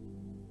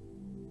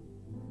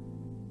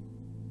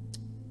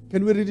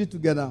 Can we read it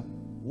together?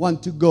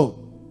 1, 2, go.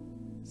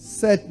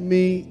 Set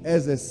me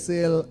as a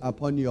sail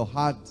upon your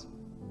heart,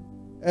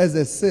 as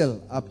a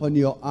sail upon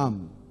your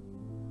arm.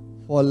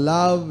 For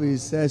love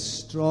is as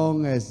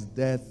strong as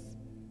death,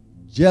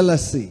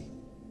 jealousy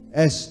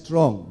as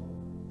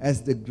strong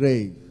as the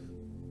grave.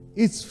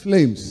 Its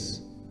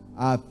flames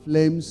are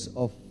flames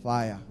of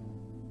fire,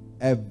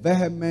 a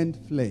vehement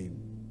flame.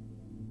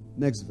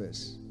 Next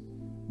verse.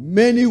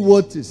 Many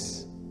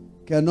waters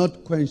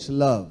cannot quench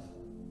love,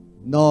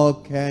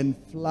 nor can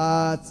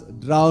floods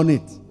drown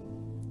it.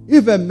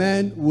 If a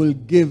man will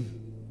give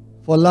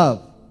for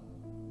love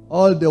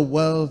all the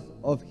wealth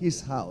of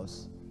his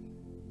house,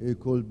 it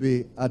could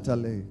be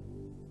utterly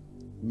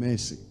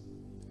mercy.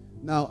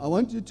 Now, I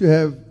want you to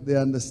have the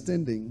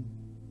understanding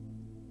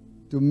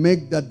to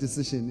make that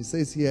decision. It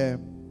says here,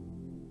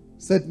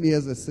 set me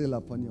as a sail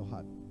upon your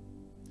heart.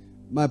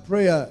 My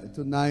prayer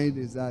tonight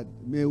is that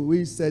may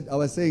we set, I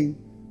was saying,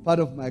 part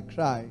of my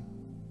cry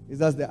is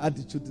that's the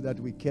attitude that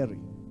we carry.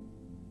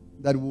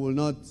 That we will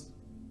not,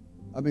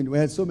 we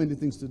had so many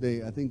things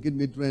today. I think in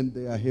Midrand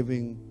they are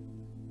having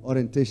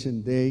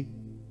orientation day.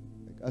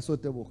 I saw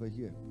Teboka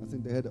here. I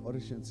think they had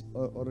orientation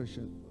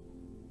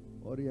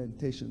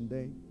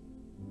day.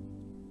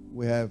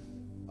 We have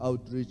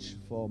outreach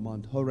for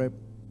Mount Horeb.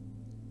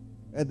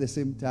 At the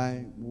same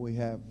time, we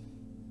have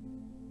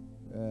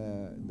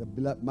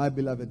my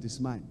beloved is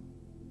mine.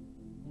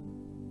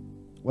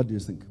 What do you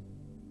think?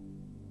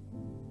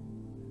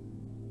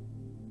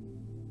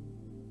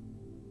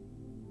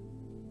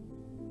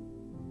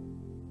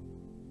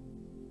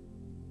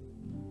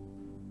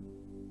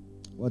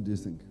 What do you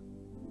think?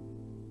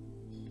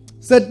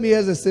 Set me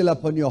as a seal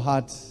upon your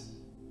heart,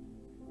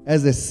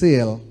 as a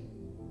seal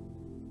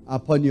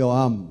upon your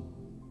arm.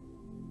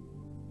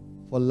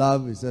 For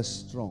love is as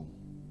strong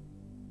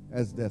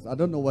as death. I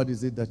don't know what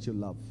is it that you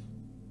love.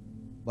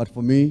 But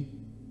for me,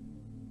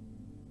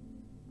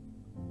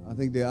 I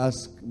think they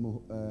asked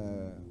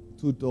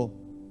Tuto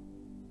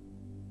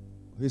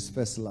his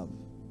first love.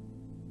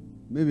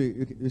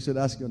 Maybe you should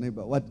ask your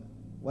neighbor,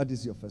 what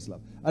is your first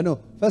love? I know,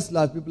 first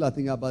love, people are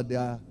thinking about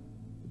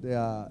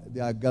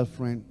their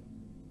girlfriend.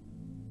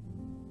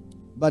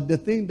 But the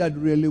thing that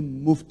really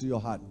moved to your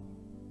heart,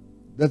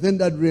 the thing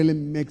that really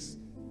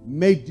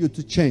made you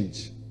to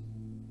change,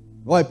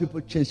 why people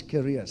change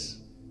careers,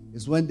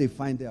 is when they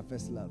find their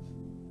first love.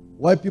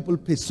 Why people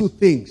pursue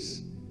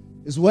things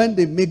is when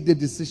they make the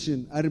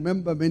decision. I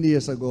remember many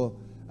years ago,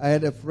 I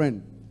had a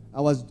friend. I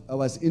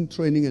was in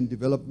training and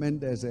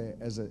development as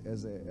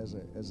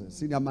a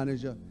senior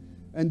manager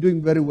and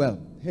doing very well,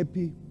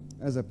 happy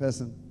as a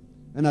person.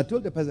 And I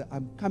told the person,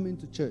 I'm coming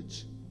to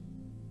church.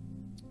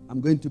 I'm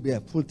going to be a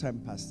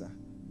full-time pastor.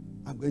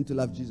 I'm going to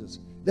love Jesus.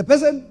 The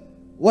person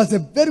was a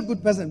very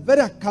good person,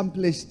 very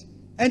accomplished.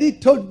 And he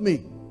told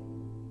me,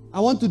 I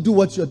want to do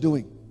what you're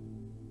doing.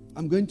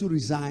 I'm going to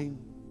resign.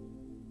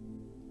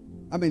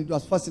 I mean, it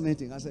was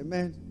fascinating. I said,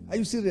 man, are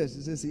you serious?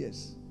 He says,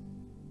 yes.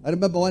 I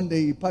remember one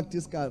day he parked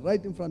his car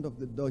right in front of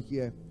the door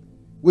here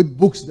with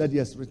books that he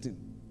has written.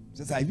 He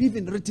says, I've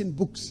even written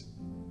books.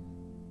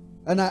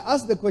 And I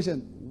asked the question,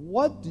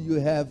 what do you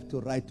have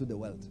to write to the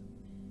world?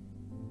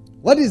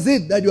 What is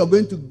it that you are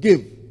going to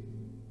give?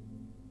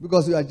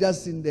 Because you are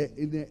just in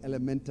the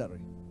elementary.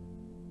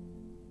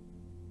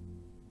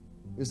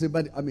 You see,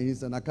 but I mean,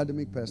 he's an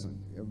academic person,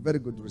 a very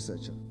good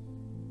researcher.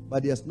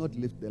 But he has not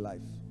lived the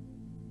life.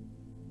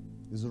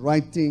 He's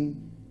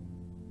writing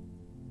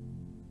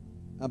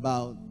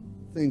about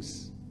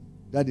things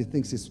that he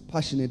thinks he's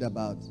passionate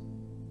about,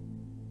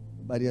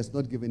 but he has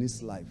not given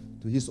his life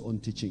to his own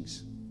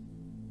teachings.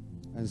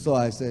 And so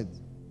I said,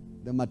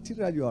 the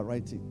material you are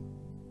writing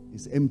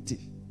is empty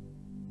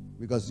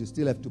because you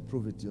still have to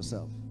prove it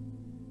yourself.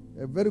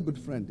 A very good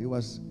friend. He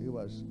was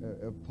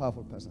a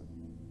powerful person.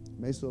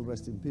 May his soul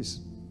rest in peace.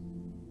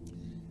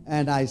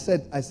 And I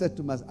said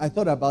to myself, I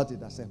thought about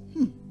it. I said,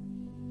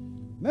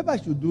 maybe I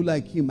should do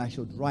like him. I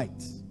should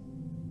write.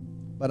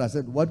 But I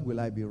said, what will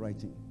I be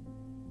writing?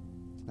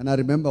 And I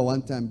remember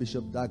one time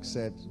Bishop Doug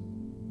said,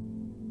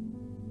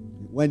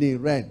 when he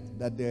read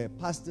that there are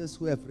pastors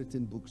who have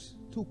written books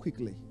too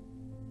quickly.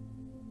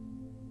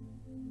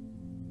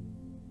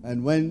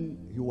 And when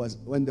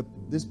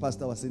this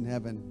pastor was in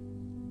heaven,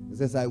 he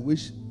says, I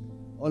wish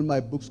all my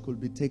books could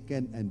be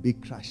taken and be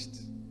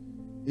crushed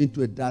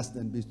into a dust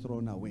and be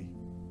thrown away.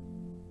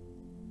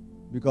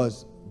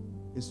 Because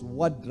it's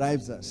what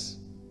drives us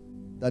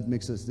that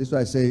makes us. This is why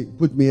I say,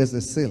 put me as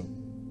a seal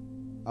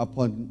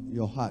upon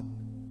your heart,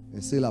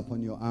 a seal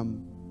upon your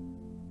arm.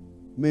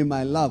 May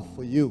my love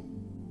for you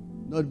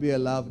not be a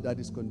love that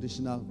is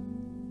conditional,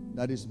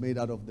 that is made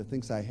out of the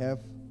things I have,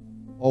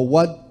 or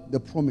what the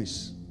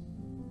promise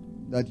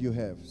that you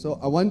have. So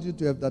I want you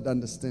to have that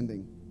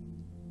understanding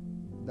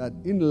that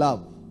in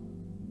love,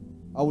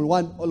 I will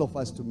want all of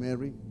us to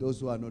marry, those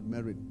who are not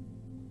married.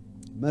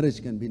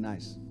 Marriage can be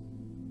nice,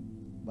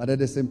 but at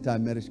the same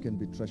time, marriage can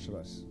be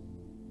treacherous.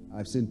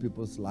 I've seen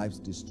people's lives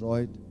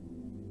destroyed,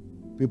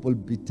 people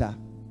bitter,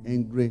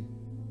 angry.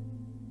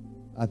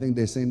 I think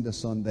they say in the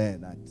song there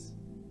that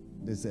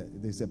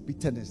there's a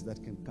bitterness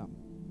that can come.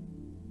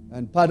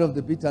 And part of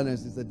the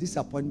bitterness is the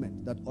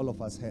disappointment that all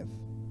of us have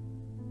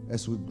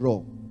as we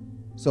grow.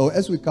 So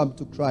as we come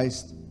to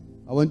Christ,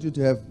 I want you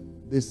to have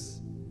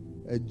this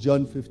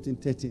John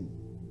 15:13.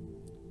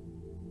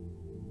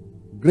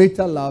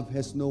 Greater love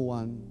has no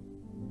one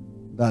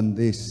than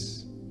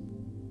this,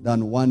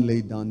 than one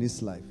laid down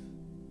his life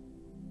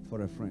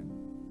for a friend.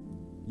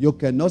 You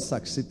cannot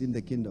succeed in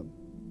the kingdom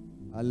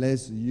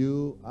unless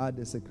you are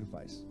the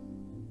sacrifice.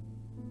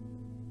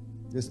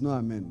 There's no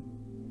amen.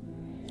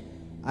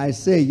 I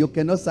say you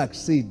cannot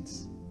succeed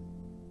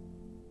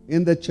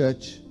in the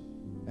church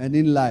and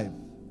in life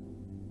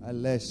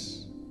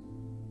unless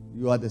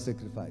you are the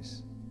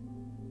sacrifice.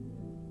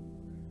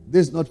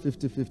 This is not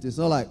 50-50. It's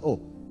not like,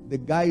 oh, the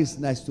guy is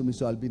nice to me,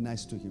 so I'll be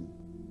nice to him.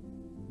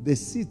 The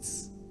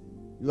seeds,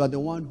 you are the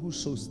one who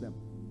sows them.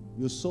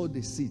 You sow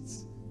the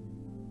seeds.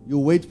 You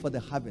wait for the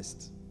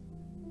harvest.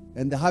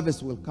 And the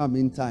harvest will come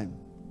in time.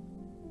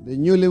 The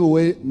New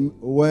Living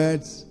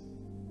Words,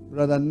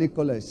 Brother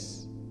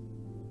Nicholas,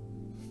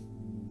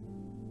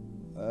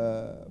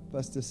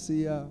 Pastor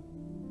Sia,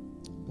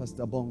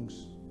 Pastor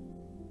Bongs,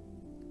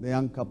 the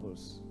young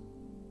couples.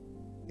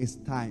 It's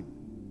time.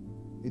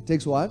 It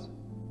takes what?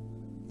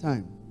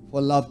 Time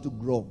for love to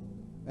grow.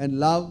 And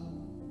love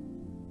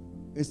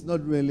is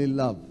not really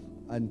love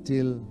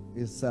until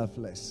it's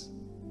selfless.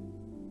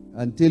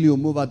 until you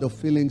move out of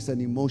feelings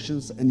and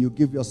emotions and you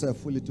give yourself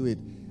fully to it.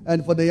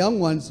 And for the young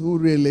ones who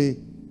really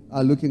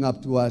are looking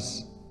up to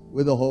us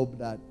with the hope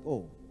that,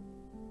 oh,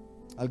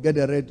 I'll get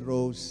a red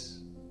rose.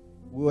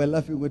 We were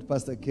laughing with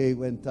Pastor K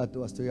when Tato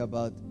was talking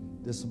about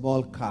the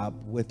small cup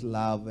with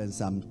love and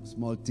some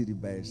small teddy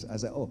bears. I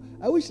said, oh,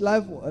 I wish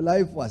life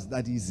was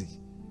that easy.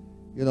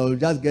 You know,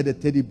 just get a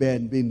teddy bear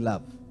and be in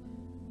love.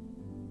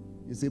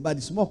 You see, but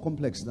it's more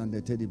complex than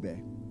the teddy bear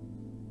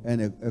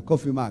and a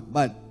coffee mug.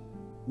 But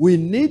we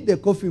need the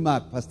coffee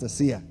mug, Pastor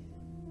Sia,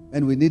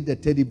 and we need the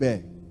teddy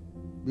bear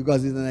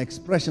because it's an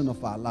expression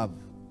of our love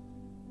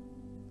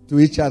to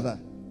each other.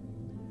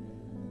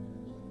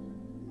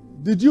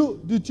 Did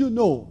you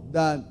know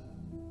that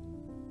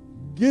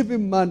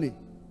giving money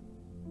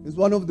is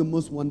one of the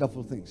most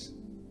wonderful things?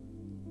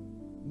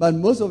 But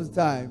most of the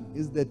time,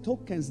 it's the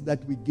tokens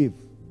that we give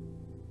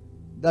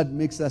that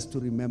makes us to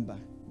remember.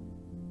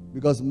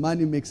 Because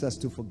money makes us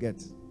to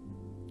forget.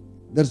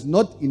 There's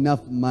not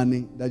enough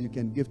money that you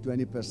can give to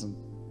any person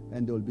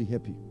and they'll be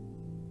happy.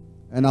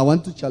 And I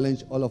want to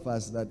challenge all of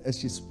us that as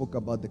she spoke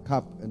about the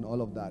cup and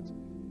all of that,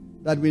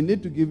 that we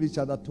need to give each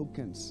other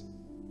tokens.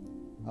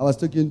 I was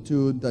talking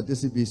to the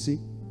DCBC.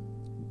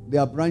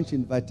 Their branch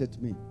invited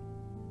me.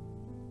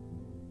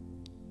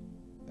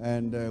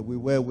 And we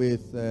were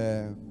with,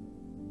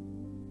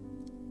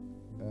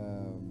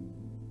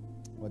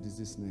 what is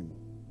his name?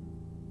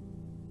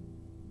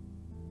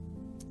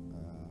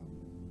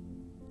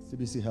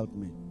 CBC helped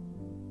me.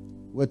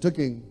 We're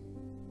talking,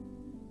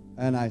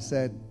 and I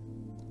said,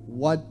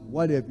 what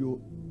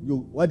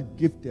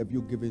gift have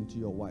you given to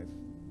your wife?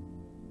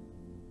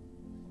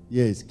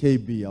 Yes,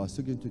 KB. I was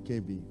talking to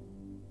KB.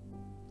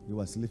 He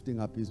was lifting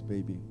up his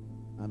baby.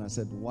 And I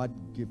said, what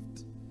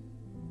gift?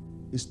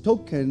 It's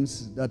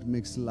tokens that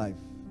makes life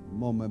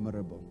more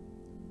memorable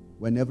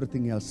when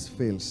everything else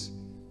fails.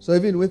 So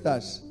even with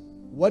us,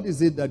 what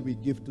is it that we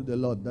give to the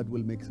Lord that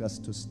will make us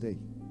to stay?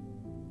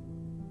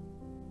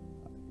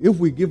 If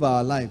we give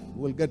our life,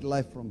 we'll get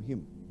life from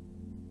Him.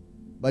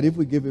 But if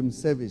we give Him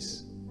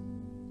service,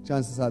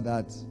 chances are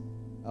that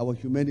our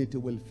humanity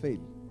will fail.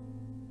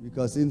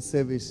 Because in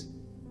service,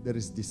 there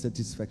is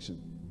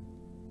dissatisfaction.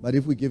 But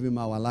if we give Him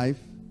our life,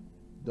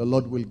 the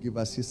Lord will give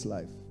us His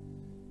life.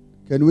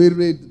 Can we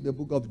read the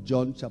book of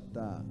John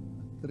chapter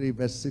 3,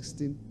 verse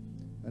 16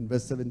 and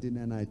verse 17,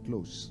 and I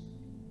close.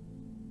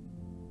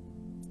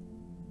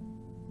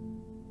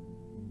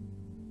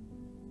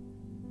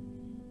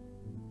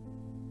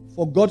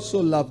 For God so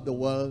loved the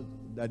world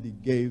that He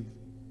gave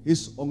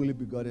His only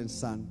begotten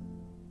Son,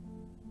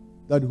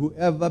 that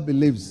whoever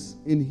believes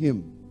in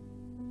Him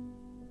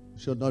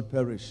should not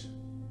perish,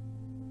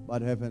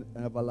 but have an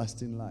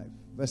everlasting life.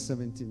 Verse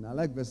 17. I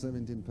like verse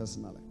 17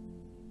 personally.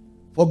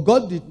 For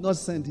God did not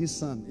send His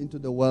Son into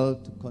the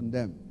world to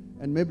condemn.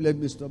 And maybe let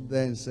me stop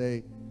there and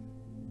say,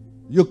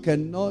 you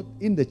cannot,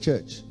 in the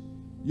church,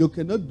 you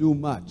cannot do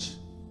much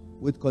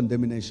with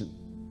condemnation.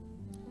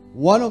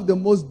 One of the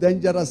most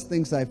dangerous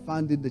things I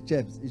found in the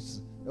church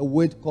is a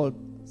word called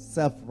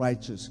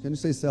self-righteous. Can you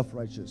say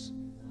self-righteous?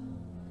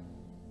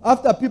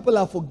 After people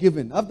are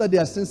forgiven, after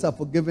their sins are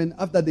forgiven,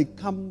 after they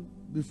come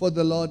before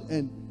the Lord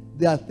and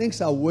their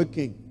things are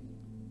working,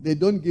 they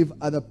don't give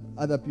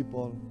other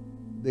people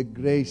the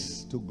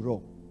grace to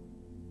grow.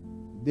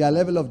 Their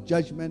level of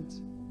judgment,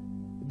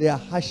 their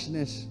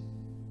harshness.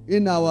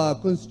 In our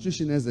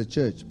constitution as a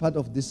church, part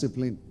of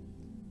discipline,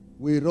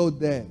 we wrote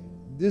there,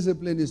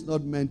 discipline is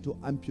not meant to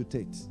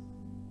amputate.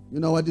 You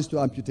know what is to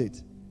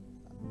amputate?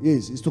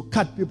 Yes, it's to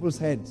cut people's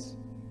heads,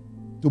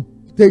 to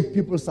take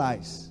people's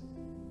eyes,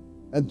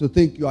 and to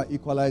think you are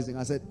equalizing.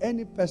 I said,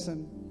 any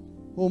person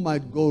who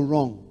might go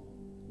wrong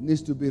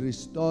needs to be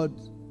restored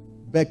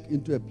back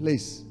into a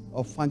place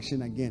of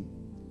function again.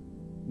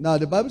 Now,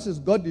 the Bible says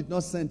God did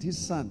not send His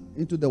Son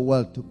into the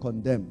world to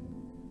condemn.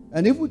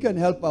 And if we can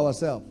help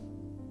ourselves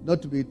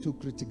not to be too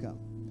critical.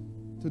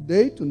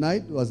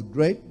 Tonight was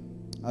great.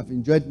 I've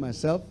enjoyed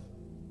myself.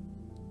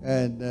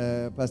 And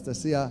Pastor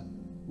Sia,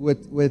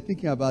 we're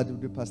thinking about it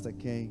with Pastor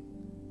K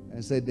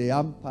and said the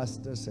young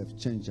pastors have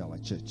changed our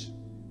church.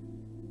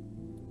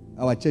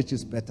 Our church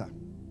is better.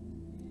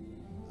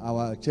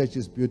 Our church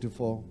is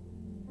beautiful.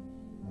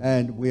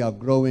 And we are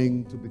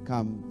growing to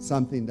become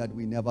something that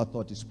we never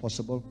thought is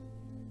possible.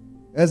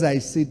 As I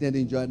sit and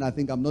enjoy, and I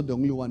think I'm not the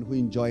only one who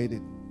enjoyed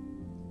it.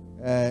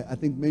 I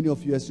think many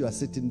of you, as you are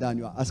sitting down,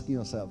 you are asking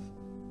yourself,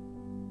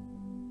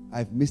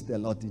 I've missed a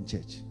lot in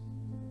church.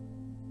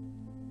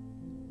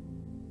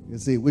 You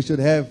see, we should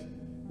have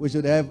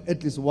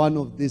at least one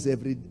of these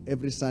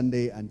every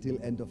Sunday until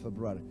end of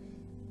February.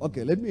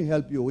 Okay, let me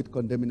help you with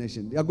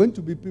condemnation. There are going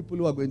to be people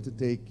who are going to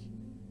take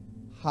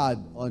hard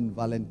on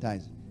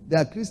Valentine's. There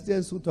are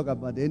Christians who talk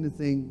about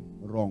anything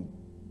wrong.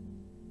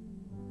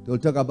 They'll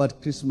talk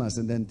about Christmas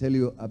and then tell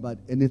you about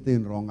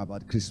anything wrong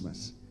about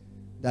Christmas.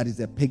 That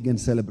is a pagan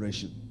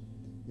celebration.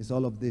 It's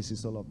all of this,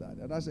 it's all of that.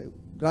 And I say,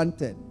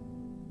 granted,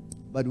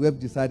 but we have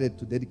decided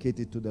to dedicate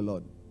it to the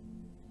Lord.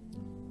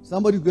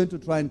 Somebody is going to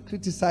try and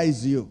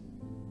criticize you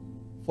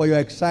for your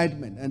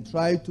excitement and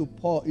try to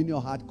pour in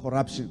your heart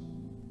corruption.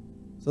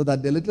 So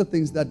that the little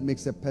things that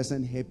makes a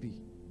person happy,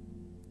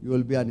 you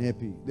will be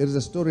unhappy. There is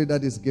a story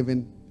that is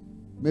given.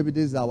 Maybe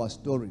this is our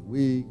story.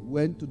 We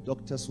went to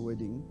doctor's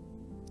wedding.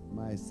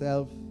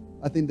 Myself,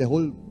 I think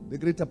the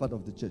greater part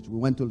of the church. We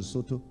went to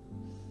Lesotho.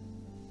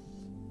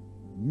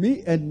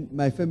 Me and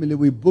my family,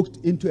 we booked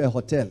into a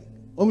hotel,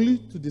 only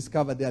to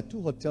discover there are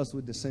 2 hotels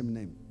with the same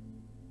name.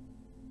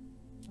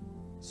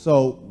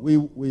 So we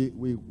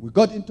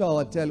got into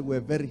our hotel. We were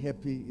very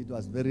happy. It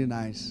was very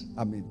nice.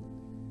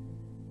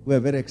 We were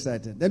very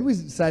excited. Then we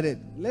decided,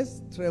 let's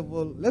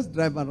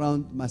drive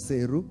around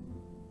Maseru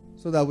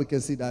so that we can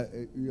see that,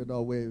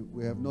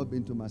 we have not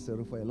been to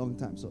Maseru for a long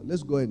time. So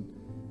let's go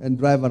and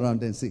drive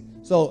around and see.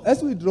 So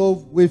as we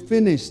drove, we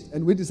finished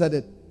and we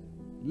decided,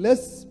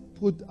 let's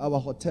put our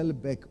hotel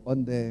back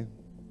on the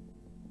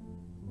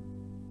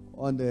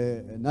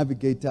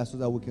navigator so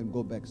that we can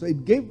go back. So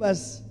it gave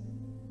us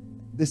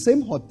the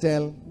same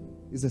hotel,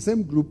 it's the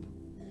same group,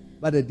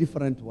 but a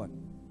different one.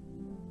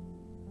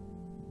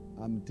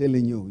 I'm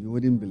telling you, you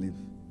wouldn't believe.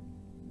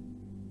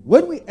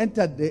 When we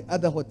entered the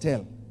other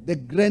hotel, the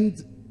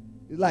grand,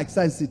 like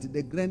Science City,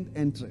 the grand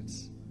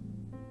entrance,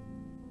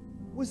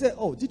 we said,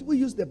 oh, did we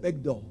use the back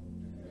door?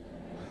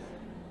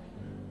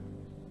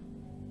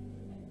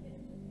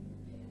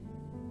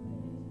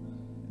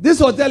 This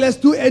hotel has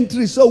 2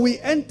 entries, so we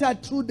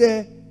entered through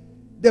the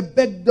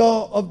back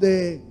door of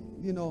the,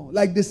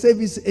 like the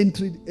service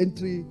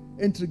entry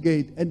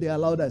gate, and they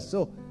allowed us.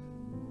 So,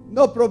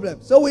 no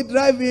problem. So we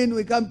drive in,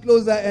 we come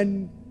closer,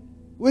 and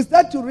we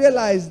start to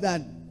realize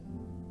that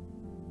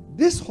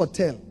this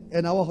hotel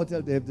and our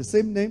hotel, they have the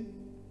same name.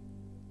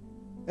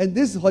 And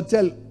this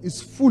hotel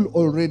is full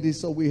already,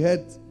 so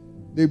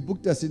they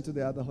booked us into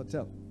the other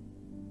hotel.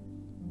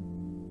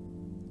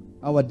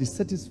 Our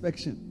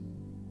dissatisfaction.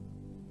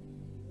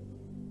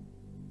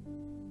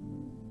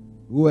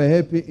 We were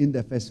happy in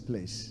the first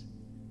place.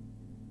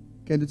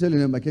 Can you tell your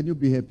neighbor, can you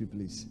be happy,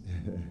 please?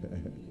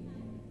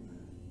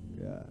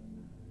 Yeah.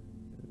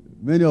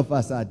 Many of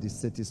us are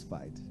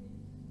dissatisfied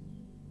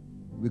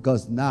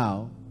because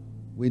now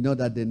we know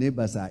that the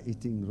neighbors are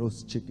eating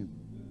roast chicken.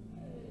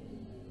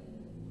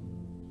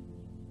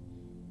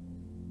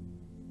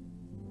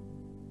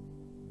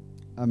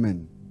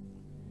 Amen.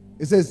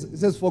 It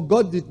says, for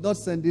God did not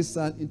send his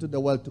Son into the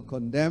world to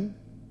condemn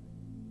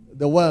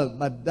the world,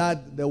 but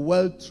that the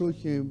world through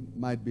him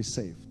might be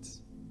saved.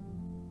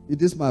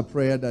 It is my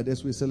prayer that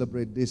as we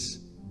celebrate this,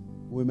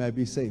 we might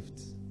be saved.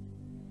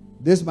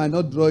 This might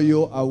not draw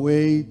you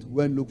away to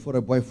go and look for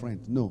a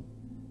boyfriend, no.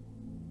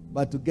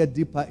 But to get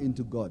deeper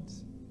into God,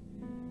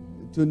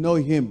 to know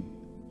him,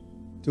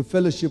 to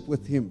fellowship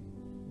with him.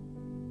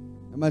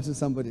 Imagine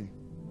somebody.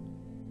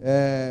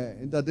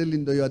 In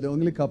Tadelindo, you are the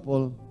only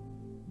couple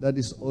that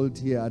is old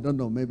here. I don't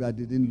know, maybe I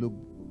didn't look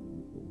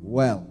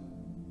well.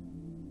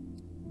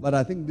 But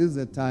I think this is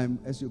a time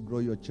as you grow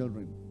your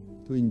children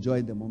to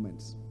enjoy the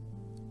moments.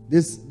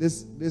 This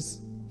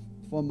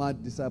former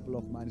disciple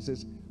of mine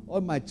says, all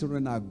my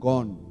children are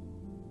gone.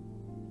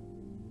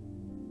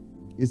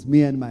 It's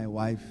me and my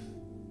wife,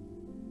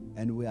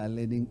 and we are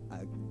learning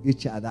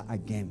each other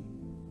again.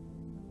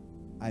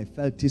 I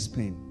felt his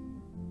pain.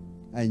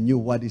 I knew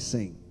what he's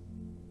saying.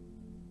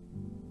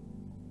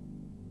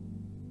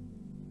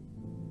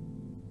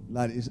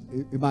 Like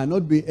it might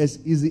not be as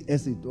easy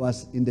as it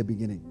was in the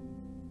beginning.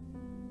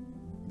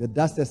 The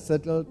dust has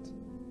settled.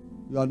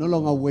 You are no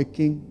longer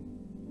working.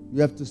 You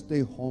have to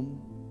stay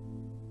home.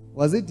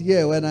 Was it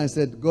here when I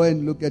said, go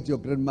and look at your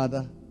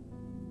grandmother?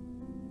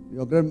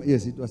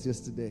 Yes, it was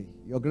yesterday.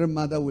 Your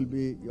grandfather will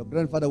be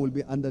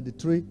under the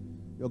tree.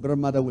 Your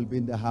grandmother will be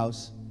in the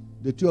house.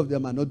 The 2 of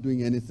them are not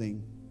doing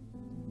anything,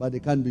 but they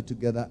can't be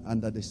together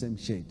under the same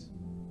shade.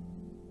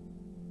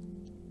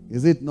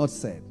 Is it not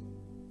sad?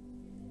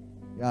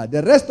 Yeah,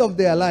 the rest of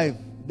their life,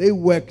 they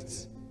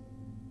worked.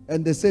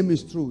 And the same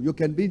is true. You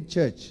can be in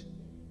church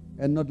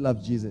and not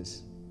love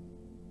Jesus.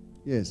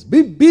 Yes.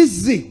 Be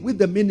busy with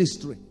the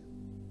ministry.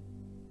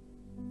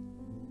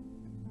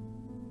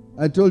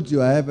 I told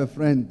you I have a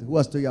friend who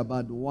was talking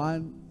about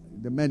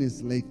the man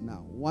is late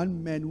now.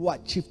 One man who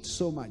achieved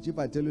so much. If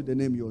I tell you the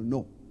name, you'll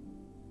know.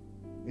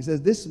 He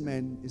says, this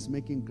man is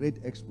making great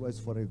exploits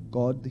for a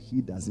God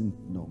he doesn't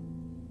know.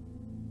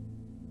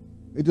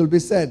 It will be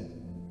said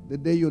the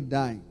day you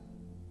die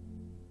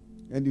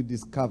and you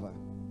discover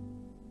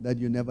that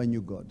you never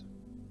knew God.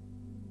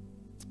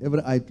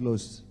 Every eye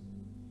closed,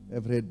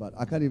 every head bowed.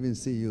 I can't even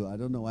see you. I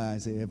don't know why I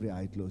say every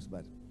eye closed,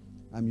 but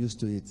I'm used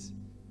to it.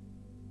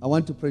 I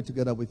want to pray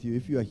together with you.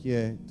 If you are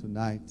here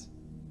tonight,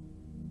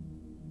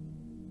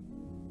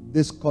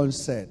 this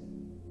concert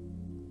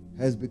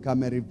has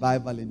become a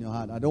revival in your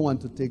heart. I don't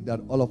want to take that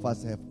all of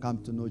us have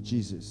come to know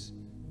Jesus,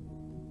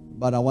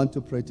 but I want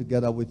to pray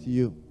together with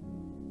you.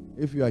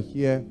 If you are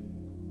here,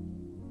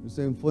 you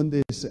say,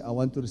 Mfunde, I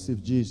want to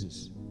receive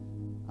Jesus.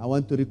 I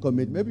want to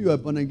recommit. Maybe you are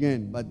born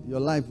again, but your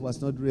life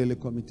was not really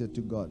committed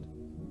to God.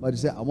 But you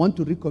say, I want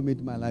to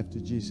recommit my life to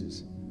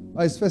Jesus.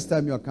 Well, it's the first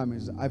time you are coming.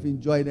 So I've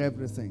enjoyed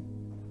everything.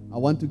 I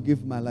want to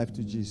give my life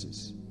to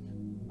Jesus.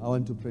 I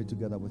want to pray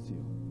together with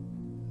you.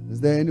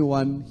 Is there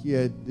anyone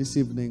here this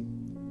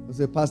evening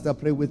Say, Pastor,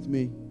 pray with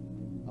me.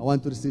 I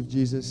want to receive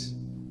Jesus.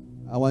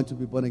 I want to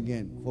be born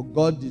again. For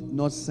God did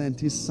not send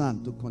his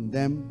Son to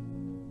condemn,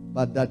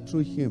 but that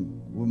through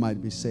him we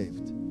might be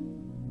saved.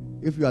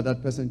 If you are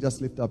that person, just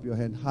lift up your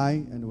hand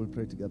high and we'll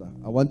pray together.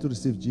 I want to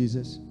receive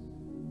Jesus.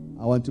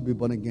 I want to be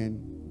born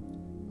again.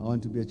 I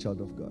want to be a child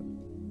of God.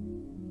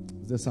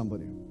 Is there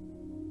somebody?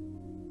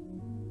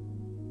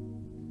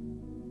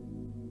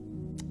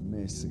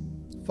 Mercy.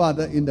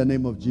 Father, in the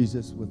name of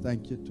Jesus, we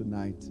thank you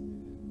tonight.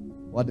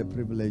 What a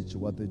privilege,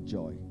 what a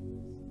joy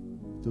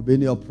to be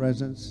in your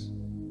presence,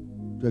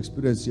 to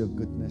experience your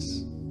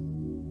goodness.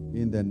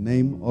 In the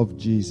name of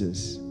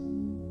Jesus,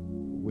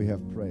 we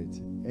have prayed.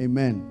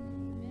 Amen.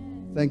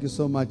 Thank you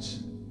so much.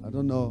 I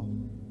don't know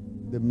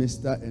the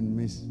Mr. and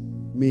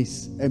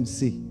Miss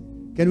MC.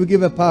 Can we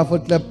give a powerful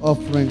clap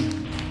offering?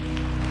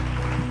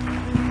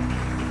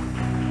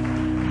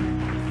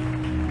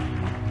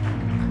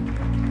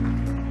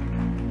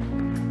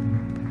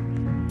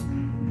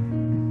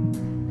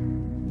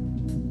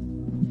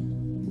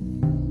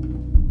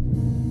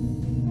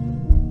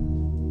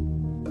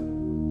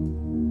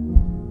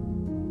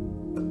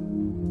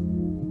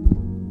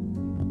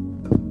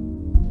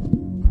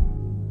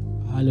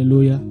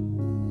 Hallelujah.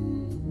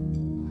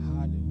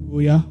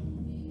 Hallelujah.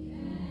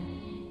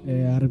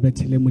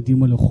 Arbetele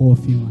modimo le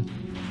khofi man.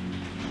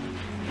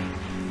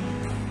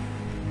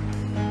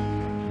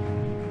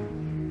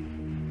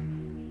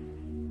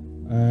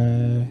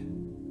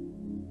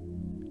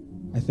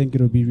 I think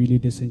it would be really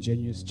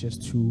disingenuous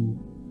just to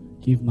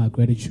give my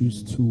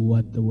gratitude to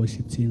what the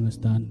worship team has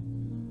done.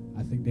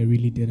 I think they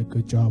really did a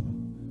good job.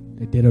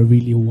 They did a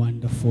really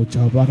wonderful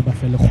job.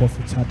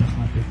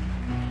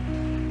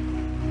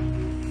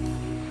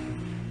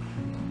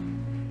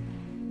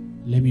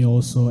 Let me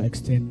also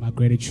extend my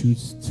gratitude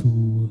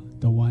to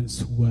the ones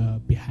who were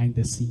behind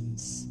the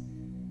scenes.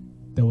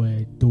 They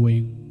were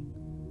doing,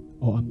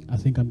 I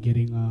think I'm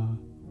getting,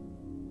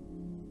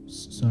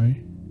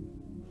 sorry.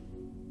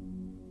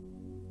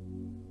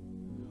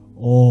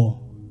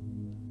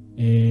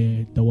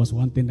 There was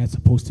one thing that was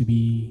supposed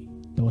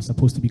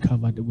to be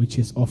covered, which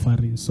is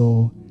offering.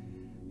 So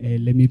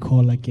let me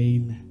call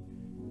again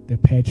the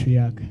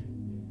patriarch,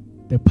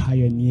 the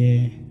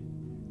pioneer,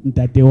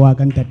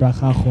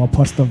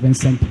 Apostle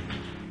Vincent,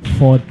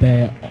 for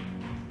the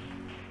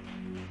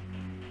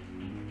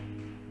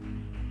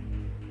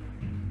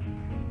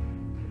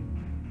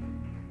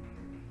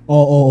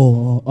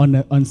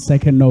on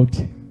second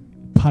note,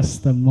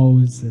 Pastor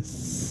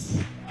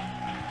Moses.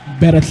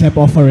 Better clap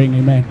offering,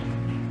 amen.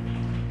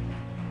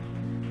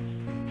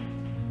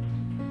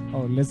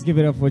 Oh, let's give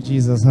it up for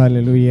Jesus.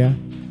 Hallelujah.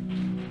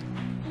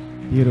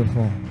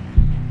 Beautiful.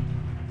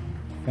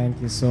 Thank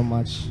you so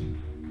much.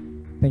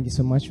 Thank you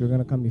so much. We're going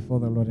to come before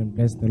the Lord and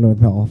bless the Lord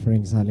with our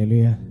offerings.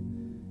 Hallelujah.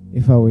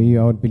 If I were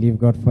you, I would believe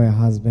God for a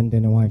husband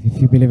and a wife.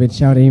 If you believe it,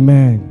 shout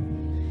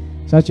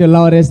amen. Shout your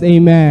loudest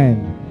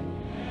amen.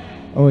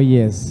 Oh,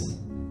 yes.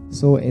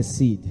 Sow a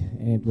seed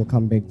and it will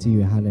come back to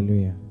you.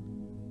 Hallelujah.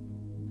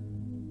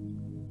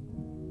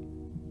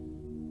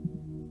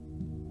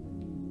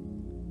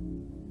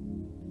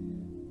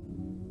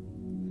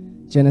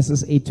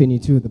 Genesis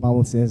 8:22, the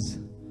Bible says,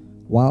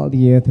 while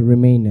the earth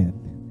remaineth,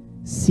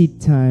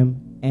 seed time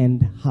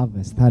and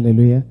harvest.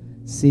 Hallelujah.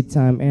 Seed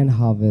time and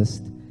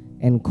harvest,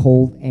 and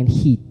cold and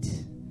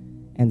heat,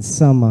 and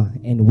summer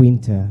and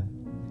winter,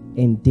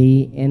 and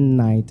day and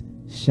night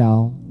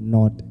shall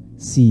not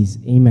cease.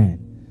 Amen.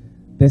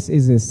 This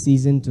is a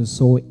season to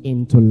sow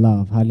into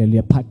love.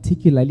 Hallelujah.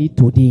 Particularly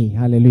today.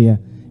 Hallelujah.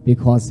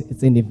 Because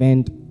it's an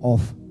event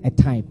of a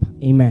type.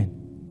 Amen.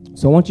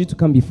 So I want you to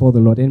come before the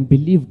Lord and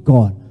believe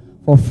God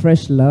for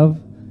fresh love.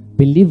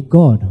 Believe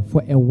God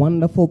for a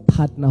wonderful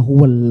partner who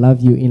will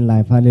love you in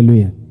life.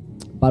 Hallelujah.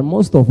 But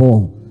most of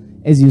all,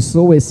 as you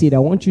sow a seed, I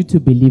want you to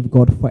believe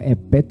God for a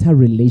better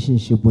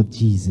relationship with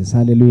Jesus.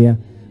 Hallelujah.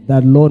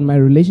 That, Lord, my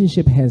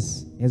relationship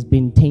has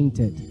been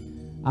tainted.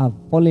 I've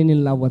fallen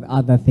in love with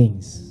other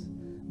things.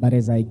 But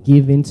as I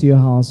give into your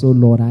house, oh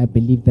Lord, I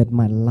believe that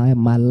my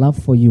love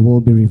for you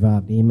will be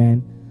revived.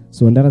 Amen.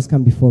 So let us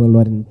come before the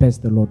Lord and bless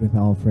the Lord with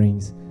our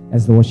offerings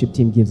as the worship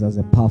team gives us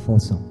a powerful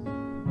song.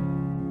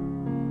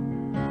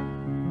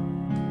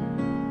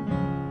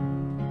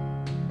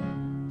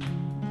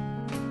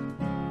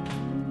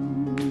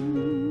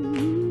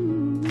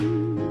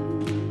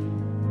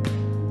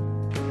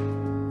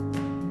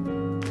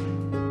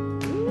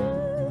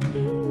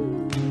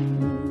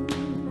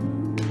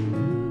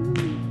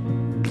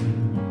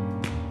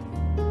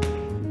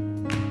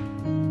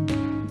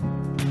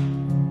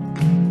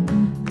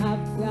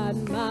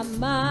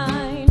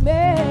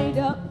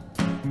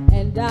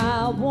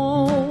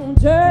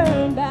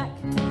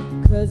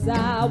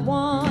 I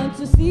want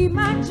to see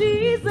my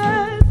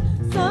Jesus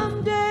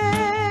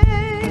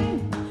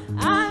someday.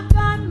 I've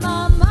got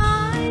my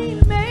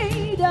mind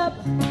made up,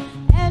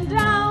 and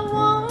I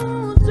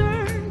won't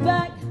turn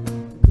back,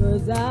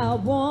 'cause I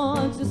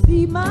want to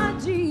see my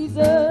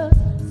Jesus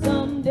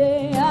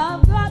someday.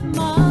 I've got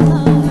my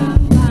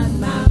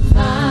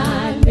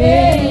mind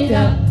made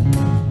up,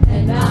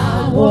 and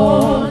I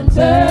won't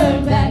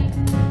turn back,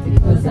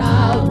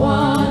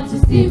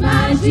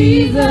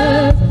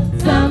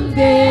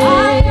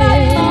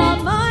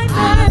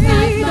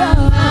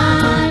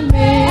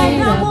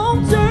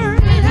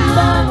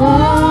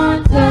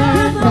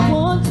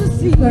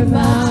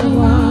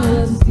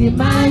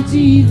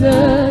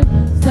 Jesus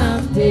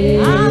someday.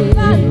 I've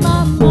got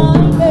my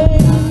mind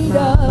made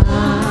up,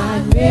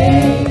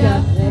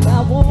 and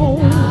I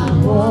won't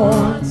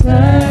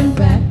turn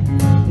back,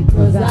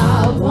 because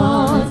I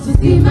want to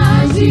see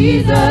my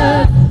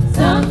Jesus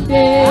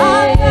someday.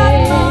 I've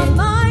got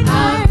my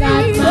mind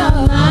made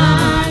up,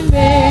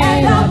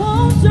 and I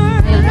won't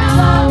turn back.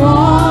 I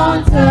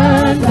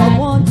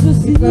want to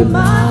see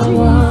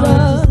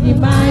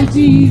my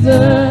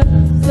Jesus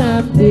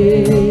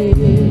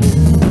someday.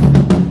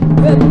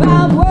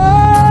 Goodbye world,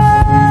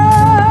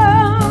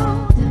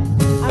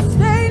 I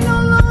stay no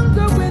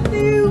longer with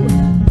you.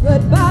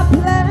 Goodbye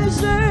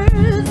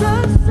pleasures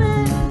of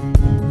sin,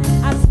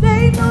 I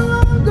stay no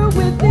longer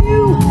with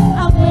you. I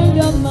made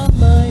up my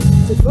mind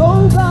to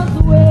go God's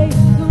way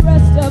the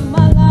rest of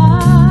my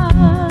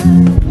life.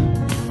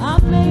 I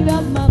made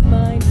up my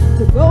mind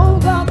to go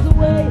God's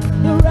way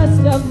the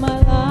rest of my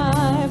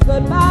life.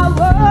 Goodbye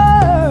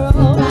world,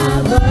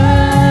 Goodbye world,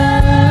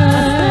 I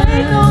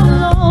stay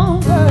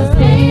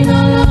no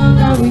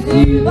longer with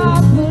you.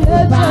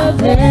 Goodbye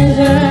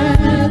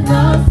pleasures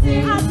of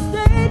sin, I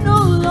stay no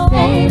longer. I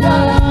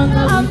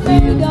with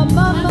made you. up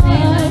my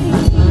mind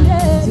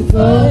To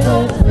go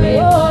God's way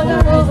for the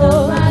rest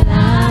of my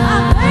life. I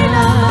made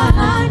up my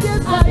mind,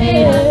 yes I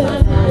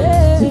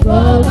did. To go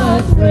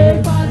God's way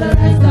for the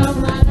rest of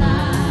my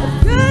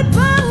life.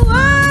 Goodbye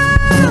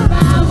world,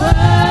 Goodbye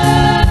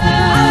world,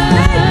 I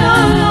stay no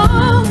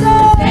longer.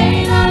 stay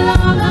no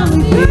longer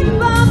with you.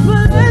 Goodbye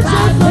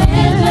Goodbye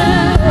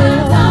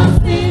pleasures of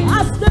sin, I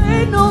stay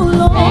no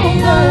longer. stay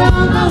no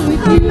longer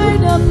with I you.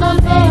 made up my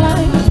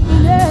mind.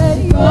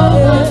 Go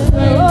God's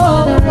way for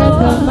the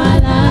rest of my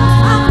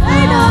life. I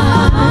made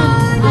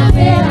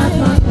up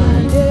my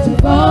mind to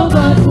go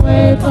God's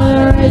way for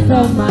the rest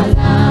of my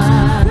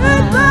life.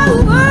 Goodbye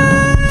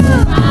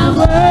world, My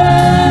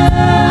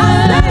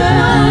word,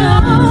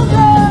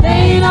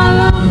 stay no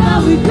longer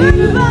with you.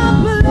 goodbye My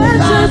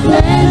pleasures of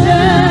sin,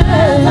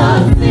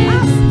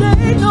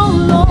 stay no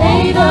longer.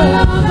 stay no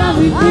longer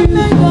with I you.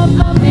 made up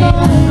my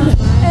mind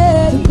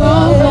To go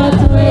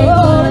God's way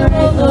for the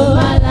rest of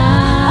my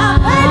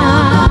life.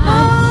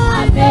 I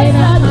made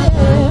up my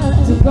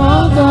mind to go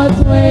God's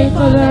way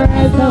for the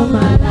rest of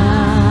my life.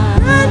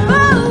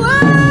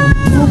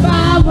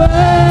 My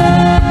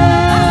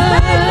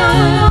word,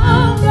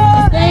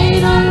 stay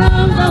no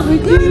longer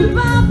with you.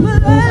 My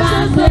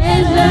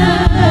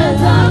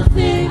pleasures of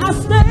sin, I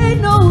stay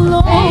no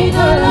longer. stay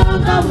no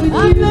longer with I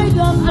you. made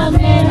up my I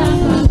made up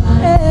my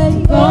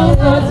mind. Go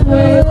God's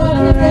way for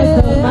the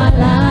rest of my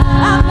life. I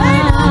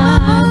made up my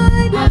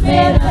mind.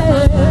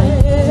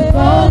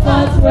 Go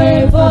God's way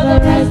for the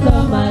rest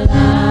of my life.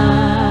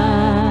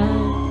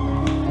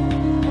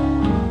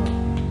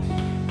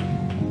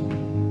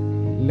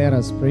 Let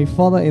us pray.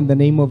 Father, in the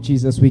name of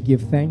Jesus, we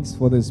give thanks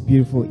for this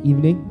beautiful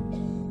evening.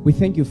 We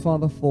thank you,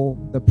 Father, for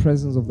the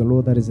presence of the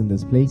Lord that is in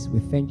this place. We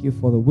thank you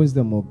for the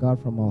wisdom of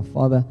God from our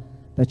Father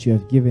that you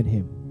have given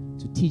him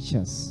to teach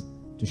us,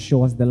 to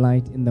show us the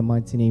light in the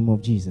mighty name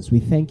of Jesus. We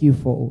thank you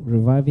for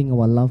reviving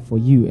our love for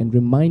you and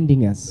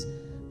reminding us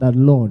that,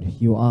 Lord,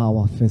 you are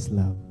our first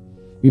love.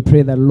 We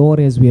pray that, Lord,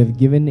 as we have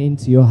given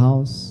into your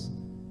house,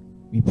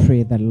 we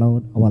pray that,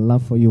 Lord, our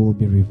love for you will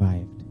be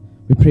revived.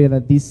 We pray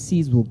that these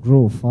seeds will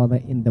grow,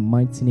 Father, in the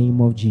mighty name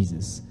of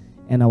Jesus.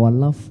 And our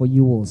love for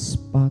you will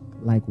spark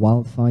like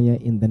wildfire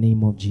in the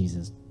name of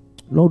Jesus.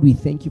 Lord, we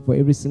thank you for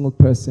every single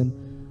person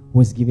who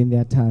has given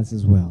their tithes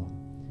as well.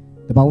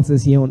 The Bible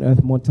says here on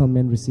earth, mortal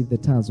men receive the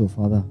tithes, oh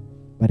Father,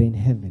 but in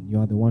heaven, you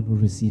are the one who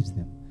receives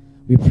them.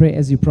 We pray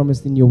as you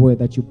promised in your word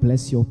that you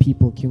bless your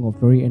people, King of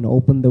glory, and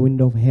open the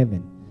window of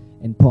heaven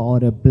and pour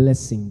out a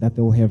blessing that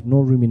they will have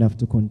no room enough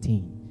to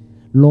contain.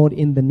 Lord,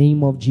 in the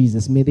name of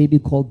Jesus, may they be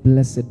called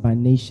blessed by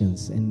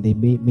nations, and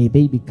may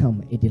they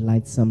become a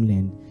delightsome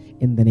land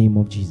in the name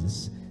of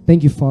Jesus.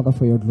 Thank you, Father,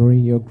 for your glory,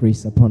 your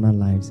grace upon our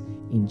lives.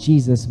 In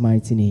Jesus'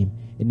 mighty name.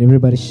 And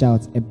everybody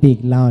shouts a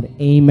big, loud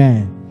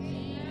amen.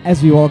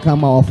 As we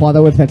welcome our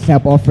Father with a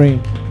clap offering.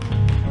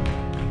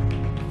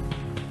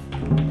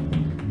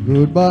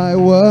 Goodbye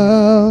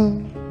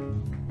world,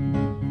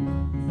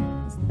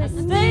 I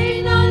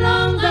stay no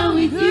longer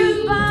with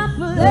you. My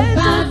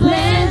My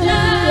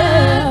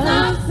pleasures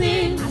of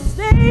sin, I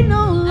stay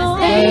no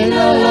longer. stay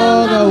no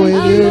longer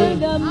with you. I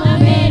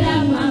made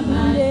up my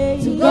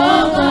mind to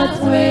go God's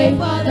way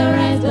for the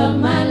rest of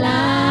my life.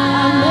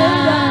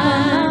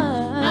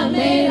 I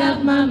made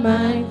up my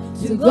mind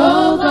to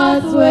go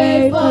God's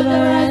way for the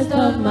rest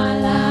of my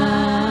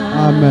life.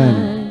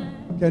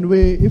 Amen. Can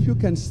we, if you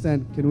can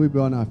stand, can we be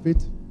on our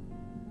feet?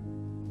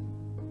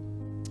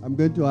 I'm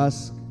going to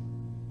ask,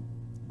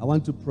 I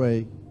want to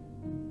pray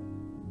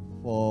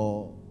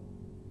for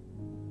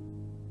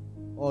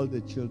all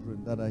the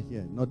children that are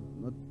here. Not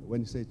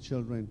when you say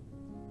children,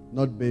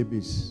 not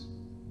babies,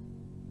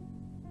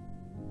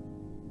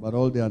 but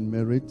all the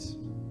unmarried.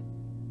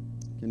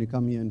 Can you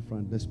come here in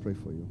front? Let's pray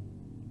for you.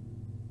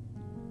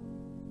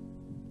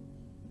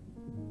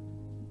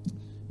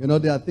 You know,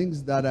 there are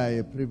things that are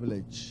a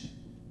privilege.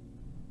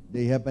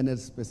 They happen at a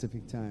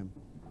specific time.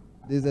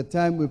 There's a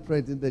time we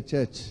prayed in the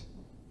church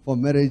for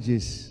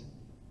marriages.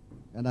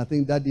 And I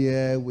think that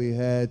year we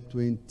had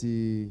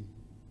 19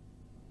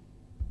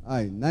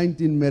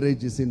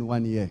 marriages in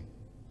 1 year.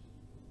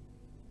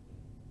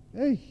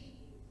 Hey.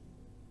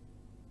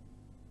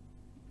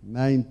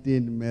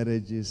 19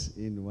 marriages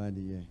in 1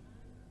 year.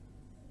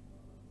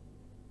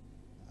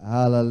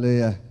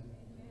 Hallelujah.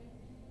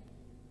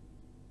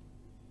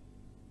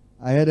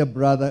 I had a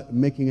brother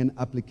making an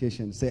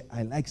application, say,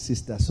 I like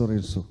Sister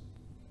so-and-so.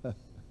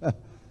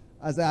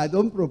 I said, I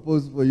don't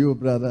propose for you,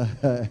 brother.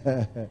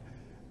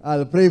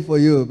 I'll pray for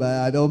you, but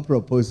I don't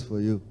propose for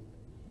you.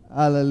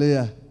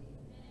 Hallelujah.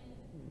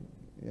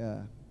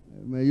 Yeah.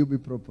 May you be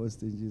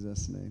proposed in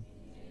Jesus' name.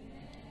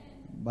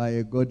 By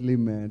a godly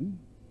man.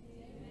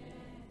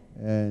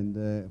 And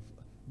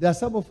there are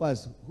some of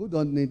us who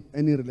don't need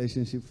any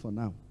relationship for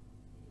now.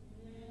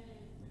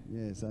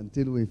 Yes,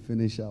 until we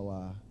finish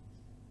our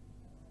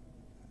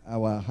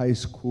high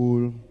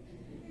school,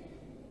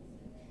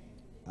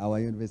 our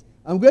university.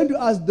 I'm going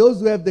to ask those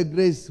who have the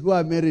grace, who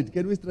are married,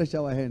 can we stretch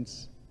our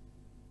hands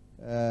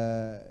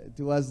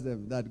towards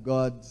them, that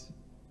God,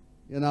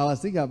 I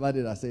was thinking about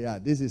it. I said, yeah,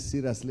 this is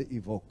seriously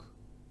Evoke.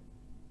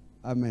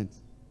 Amen.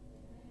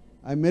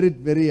 I married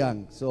very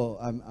young, so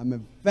I'm a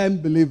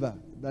firm believer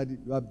that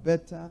you are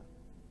better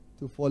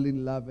to fall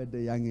in love at a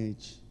young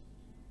age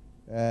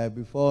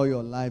before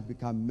your life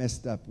becomes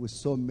messed up with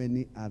so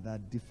many other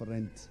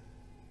different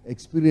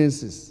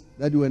experiences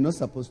that you were not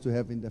supposed to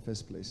have in the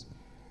first place.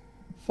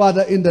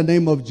 Father, in the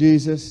name of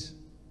Jesus,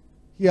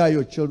 here are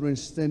your children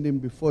standing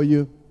before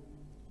you.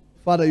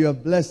 Father, you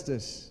have blessed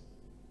us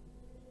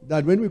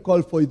that when we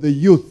call for the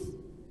youth,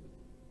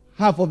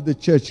 half of the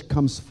church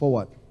comes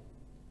forward.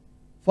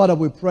 Father,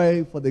 we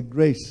pray for the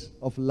grace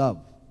of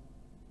love.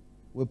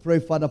 We pray,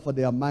 Father, for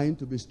their mind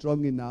to be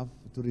strong enough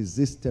to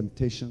resist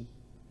temptation,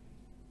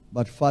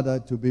 but, Father,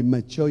 to be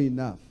mature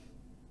enough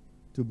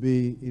to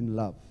be in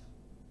love.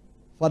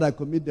 Father, I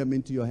commit them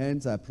into your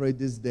hands. I pray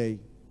this day,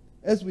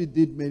 as we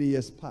did many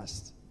years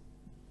past.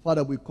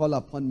 Father, we call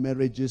upon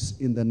marriages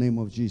in the name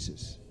of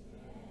Jesus.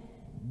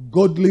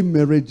 Godly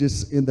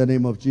marriages in the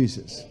name of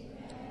Jesus.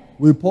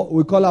 We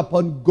call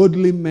upon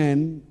godly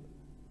men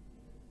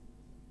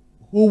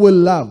who will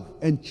love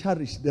and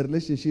cherish the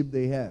relationship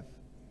they have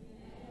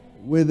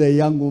with a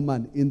young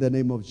woman in the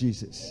name of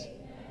Jesus.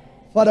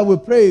 Father, we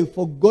pray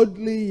for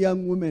godly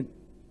young women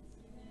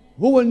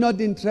who will not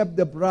entrap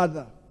the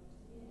brother,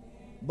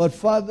 but,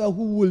 Father,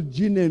 who will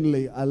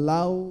genuinely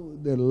allow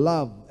the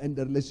love and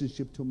the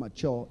relationship to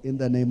mature in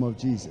the name of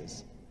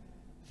Jesus.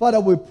 Father,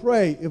 we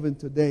pray even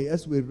today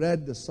as we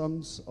read the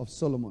Songs of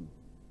Solomon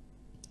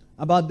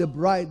about the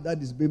bride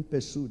that is being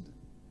pursued,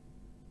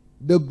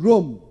 the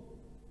groom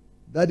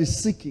that is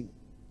seeking.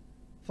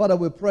 Father,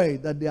 we pray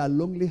that their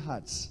lonely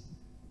hearts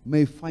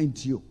may find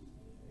you.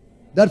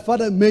 That,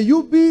 Father, may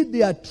you be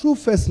their true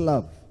first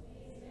love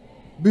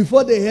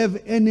before they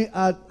have any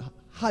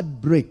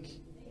heartbreak.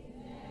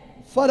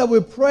 Father, we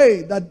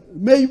pray that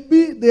may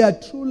be their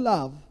true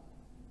love,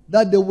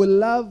 that they will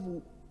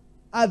love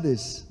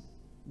others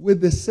with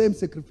the same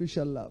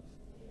sacrificial love.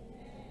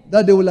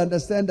 That they will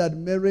understand that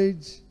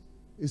marriage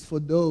is for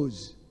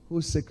those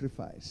who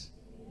sacrifice.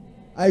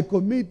 I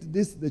commit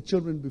the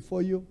children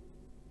before you.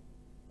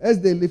 As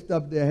they lift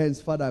up their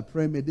hands, Father, I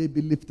pray, may they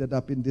be lifted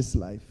up in this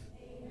life.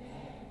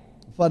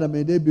 Father,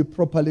 may they be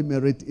properly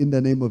married in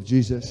the name of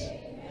Jesus.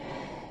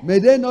 May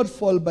they not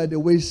fall by the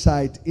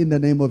wayside in the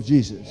name of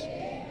Jesus.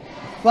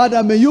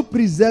 Father, may you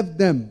preserve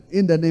them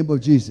in the name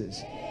of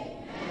Jesus.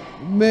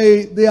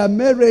 May their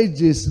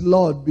marriages,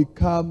 Lord,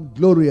 become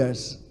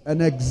glorious,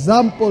 an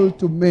example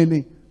to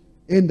many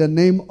in the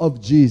name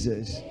of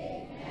Jesus.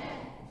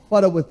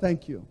 Father, we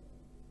thank you.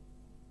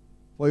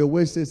 For your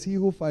word says, he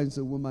who finds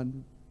a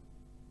woman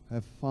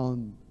have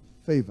found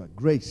favor,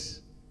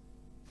 grace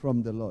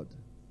from the Lord.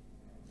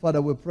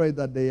 Father, we pray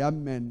that the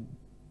young men,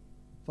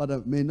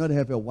 Father, may not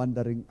have a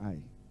wandering eye.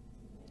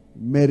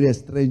 Marry a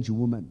strange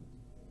woman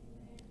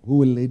who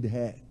will lead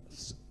her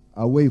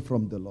away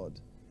from the Lord.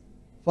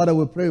 Father,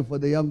 we pray for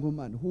the young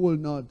woman who will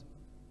not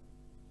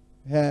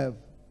have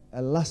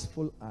a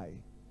lustful eye,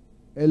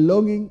 a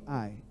longing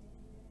eye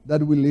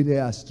that will lead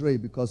her astray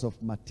because of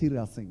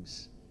material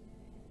things.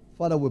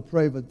 Father, we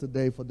pray for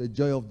today for the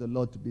joy of the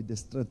Lord to be the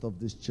strength of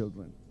these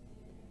children.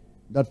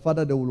 That,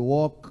 Father, they will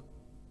walk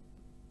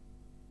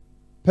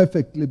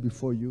perfectly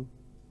before you,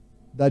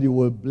 that you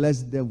will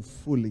bless them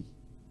fully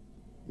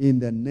in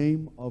the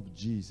name of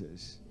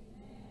Jesus.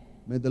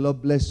 May the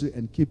Lord bless you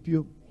and keep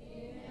you.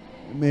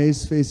 Amen. May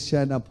his face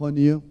shine upon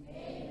you.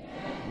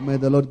 Amen. May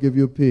the Lord give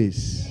you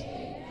peace.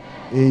 Amen.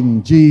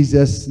 In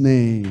Jesus'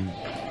 name. Amen.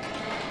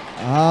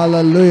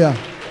 Hallelujah.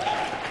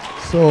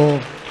 So,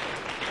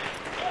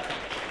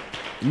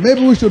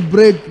 maybe we should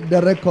break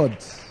the record.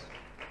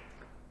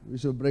 We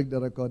should break the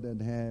record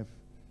and have,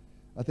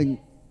 I think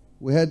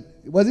we had,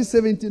 was it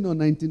 17 or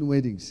 19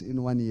 weddings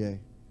in 1 year?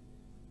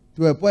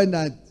 To a point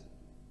that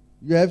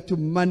you have to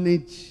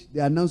manage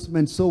the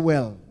announcement so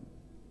well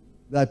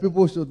that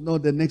people should know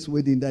the next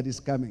wedding that is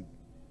coming.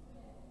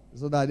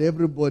 So that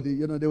everybody,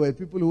 there were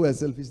people who were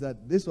selfish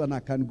that this one I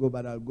can't go,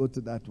 but I'll go to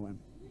that one.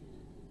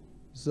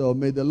 So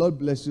may the Lord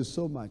bless you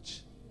so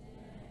much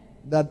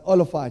that all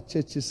of our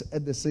churches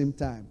at the same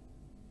time.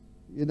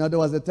 You know, there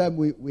was a time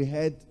we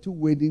had 2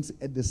 weddings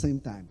at the same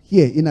time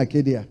here in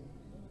Arcadia.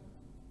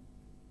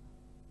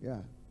 Yeah.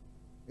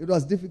 It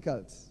was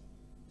difficult.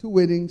 2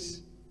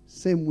 weddings,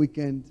 same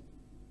weekend,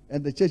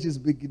 and the church is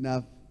big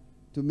enough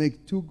to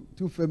make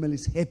two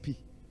families happy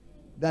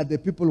that the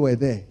people were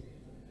there.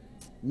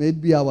 May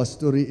it be our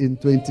story in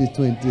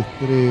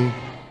 2023,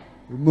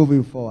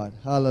 moving forward.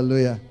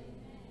 Hallelujah.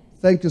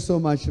 Thank you so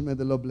much. May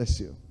the Lord bless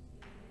you.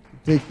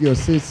 Take your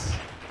seats.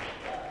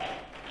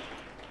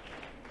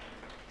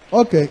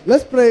 Okay,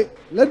 let's pray.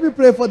 Let me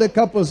pray for the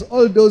couples.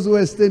 All those who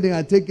are standing,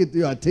 I take it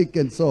you are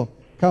taken. So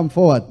come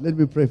forward. Let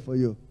me pray for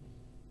you.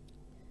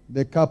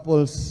 The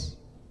couples,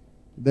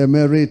 the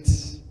married.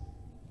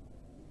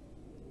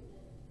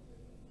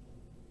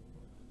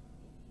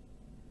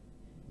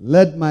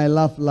 Let my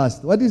love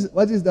last. What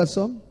is that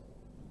song?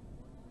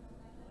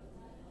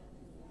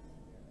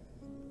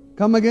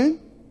 Come again?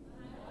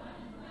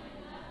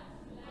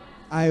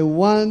 I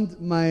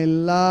want my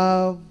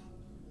love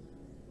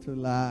to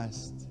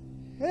last.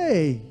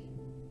 Hey,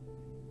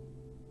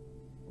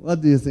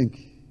 what do you think?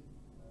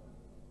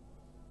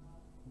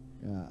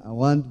 Yeah, I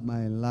want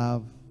my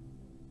love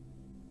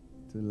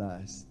to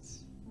last.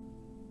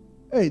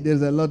 Hey,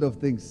 there's a lot of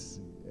things.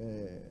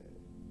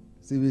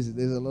 CBC,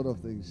 there's a lot of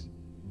things.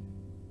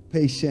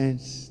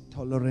 Patience,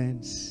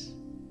 tolerance,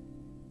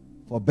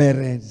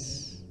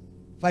 forbearance,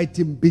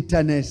 fighting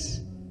bitterness.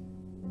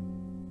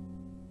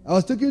 I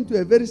was talking to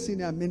a very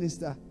senior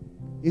minister.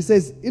 He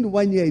says, in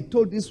 1 year, he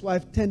told his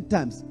wife 10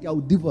 times, I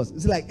will divorce.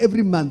 It's like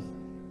every month,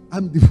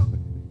 I'm divorced.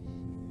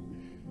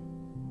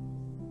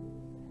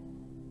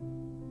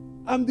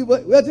 I'm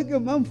divorced. We are taking a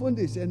man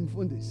Fundis and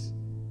Fundis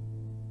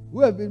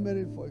who have been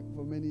married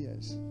for many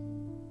years.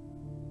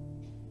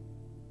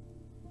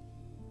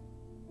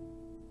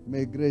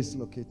 May grace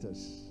locate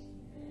us.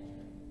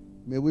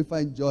 May we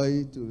find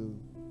joy to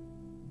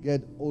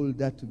get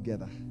older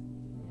together.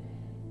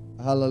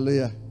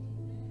 Hallelujah.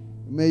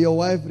 May your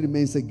wife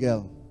remain a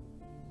girl.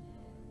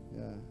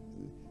 Yeah.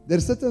 There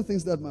are certain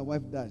things that my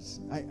wife does.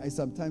 I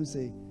sometimes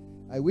say,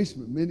 I wish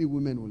many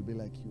women will be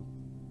like you.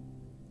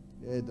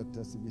 Yeah, Dr.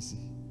 CBC.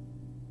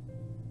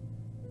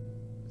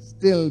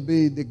 Still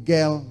be the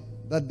girl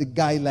that the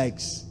guy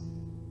likes.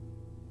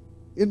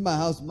 In my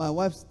house, my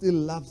wife still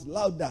laughs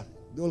louder.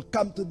 They will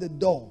come to the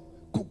door.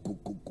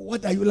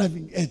 What are you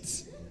laughing at?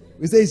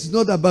 We say, it's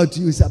not about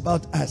you, it's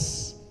about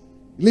us.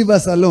 Leave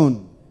us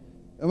alone.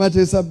 I'm going to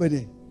tell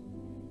somebody.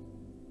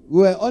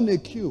 We were on a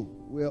queue.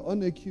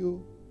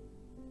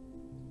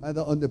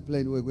 Either on the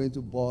plane, we were going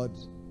to board.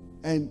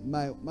 And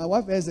my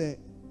wife has a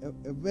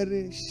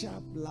very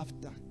sharp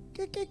laughter.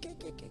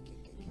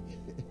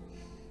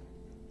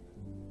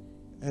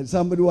 And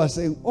somebody was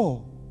saying,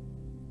 oh,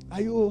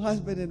 are you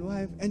husband and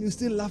wife? And you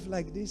still laugh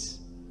like this?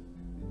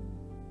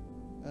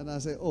 And I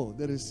say, oh,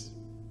 there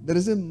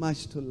isn't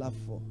much to laugh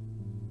for.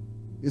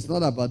 It's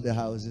not about the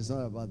house. It's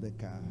not about the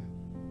car.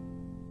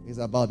 It's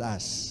about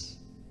us.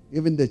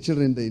 Even the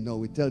children, they know.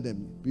 We tell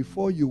them,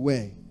 before you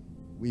were,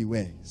 we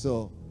were.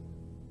 So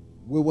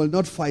we will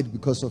not fight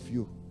because of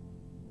you.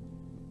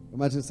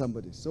 Imagine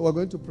somebody. So we're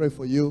going to pray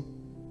for you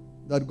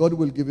that God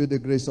will give you the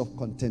grace of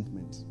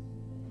contentment.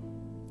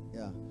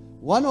 Yeah.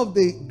 One of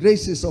the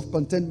graces of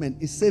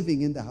contentment is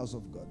saving in the house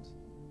of God.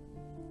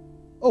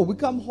 Oh, we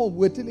come home.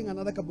 We're telling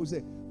another couple,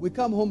 say, we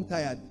come home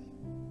tired.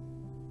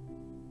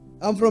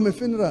 I'm from a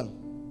funeral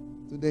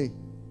today.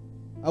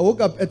 I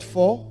woke up at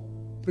 4,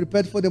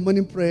 prepared for the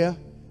morning prayer.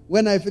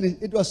 When I finished,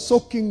 it was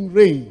soaking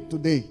rain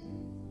today.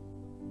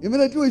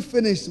 Immediately we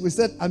finished, we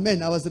said,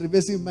 Amen. I was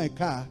reversing my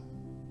car.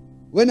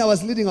 When I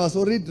was leading, I was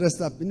already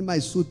dressed up in my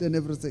suit and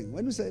everything.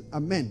 When we said,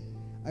 Amen,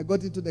 I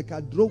got into the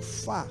car, drove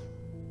far.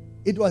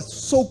 It was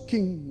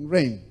soaking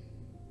rain.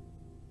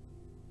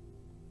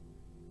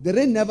 The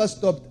rain never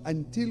stopped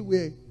until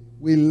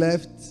we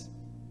left,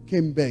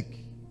 came back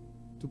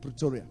to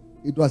Pretoria.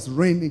 It was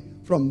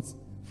raining from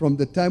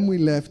the time we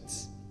left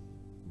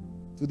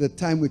to the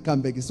time we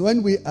come back. So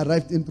when we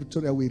arrived in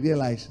Pretoria, we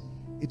realized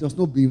it was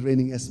not been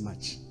raining as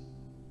much.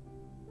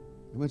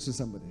 I went to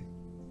somebody.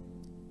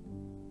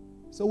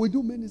 So we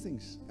do many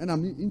things. And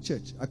I'm in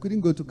church. I couldn't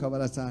go to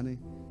Kavarasane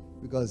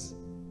because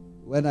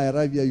when I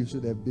arrived here, you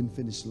should have been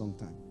finished a long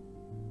time.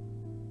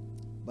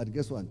 But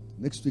guess what?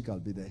 Next week I'll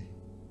be there.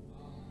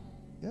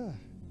 Yeah.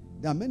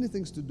 There are many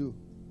things to do.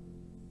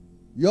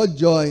 Your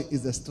joy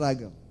is a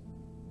struggle.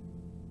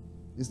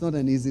 It's not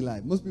an easy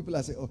life. Most people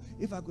are saying, oh,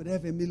 if I could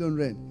have R1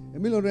 million, R1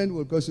 million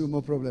will cause you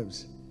more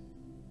problems.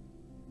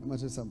 I'm going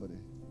to tell somebody.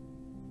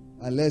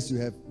 Unless you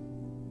have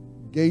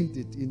gained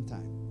it in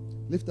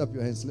time. Lift up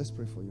your hands. Let's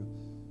pray for you.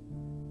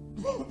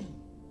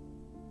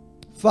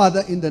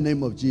 Father, in the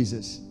name of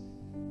Jesus,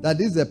 that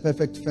is a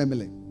perfect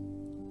family.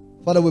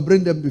 Father, we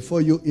bring them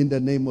before you in the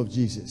name of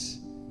Jesus.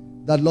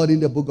 That, Lord, in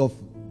the book of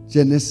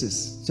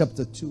Genesis,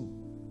 chapter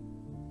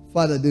 2,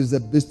 Father, there is a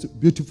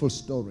beautiful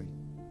story.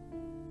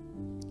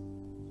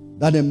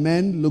 That a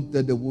man looked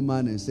at the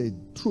woman and said,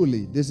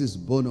 truly, this is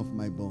bone of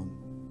my bone,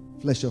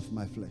 flesh of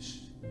my flesh.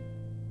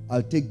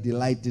 I'll take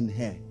delight in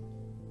her.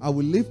 I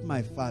will leave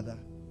my father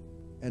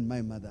and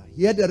my mother.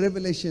 He had a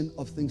revelation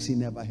of things he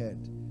never heard.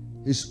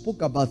 He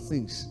spoke about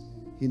things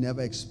he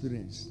never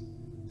experienced.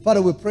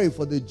 Father, we pray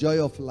for the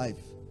joy of life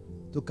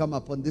to come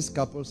upon these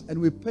couples. And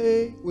we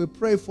pray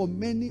for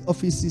many of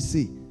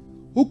ECC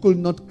who could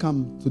not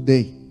come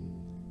today,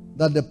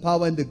 that the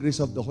power and the grace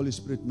of the Holy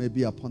Spirit may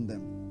be upon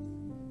them.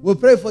 We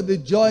pray for the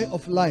joy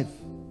of life,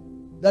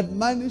 that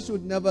money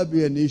should never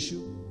be an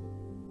issue.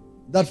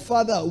 That,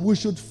 Father, we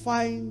should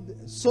find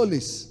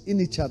solace in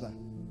each other.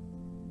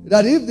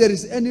 That if there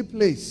is any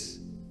place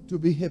to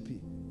be happy,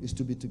 is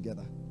to be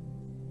together.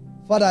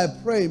 Father, I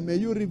pray, may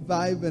you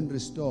revive and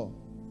restore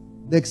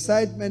the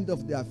excitement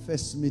of their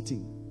first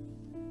meeting,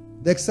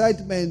 the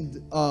excitement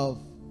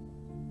of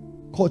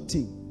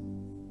courting.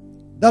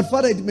 That,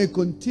 Father, it may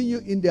continue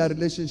in their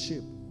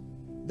relationship.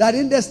 That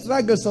in the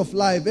struggles of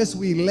life, as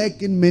we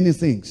lack in many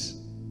things,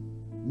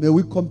 may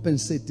we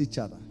compensate each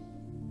other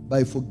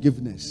by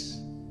forgiveness,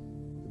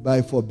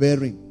 by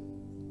forbearing,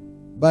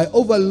 by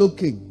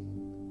overlooking,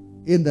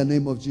 in the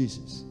name of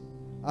Jesus.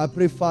 I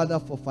pray, Father,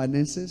 for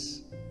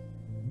finances.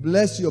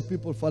 Bless your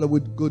people, Father,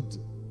 with good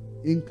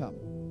income.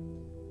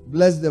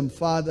 Bless them,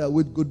 Father,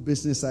 with good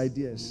business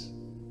ideas.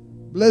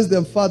 Bless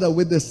them, Father,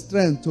 with the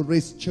strength to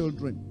raise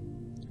children.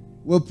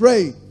 We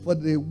pray for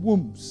the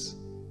wombs,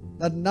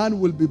 that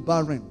none will be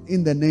barren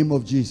in the name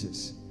of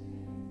Jesus.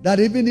 That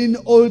even in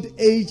old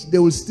age, they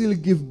will still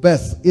give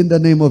birth in the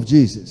name of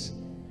Jesus.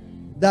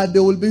 That they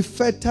will be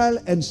fertile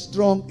and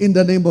strong in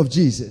the name of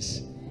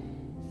Jesus.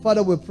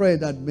 Father, we pray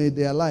that may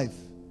their life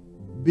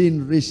be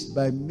enriched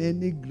by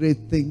many great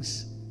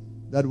things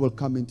that will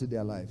come into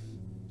their life.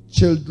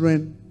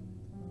 Children,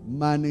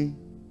 money,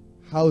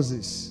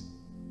 houses,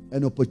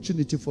 an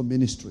opportunity for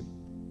ministry.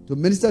 To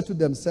minister to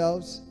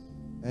themselves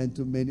and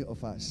to many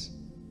of us.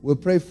 We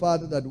pray,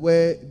 Father, that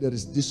where there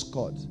is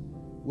discord,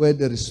 where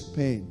there is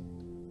pain,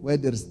 where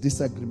there is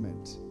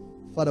disagreement,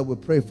 Father, we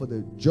pray for the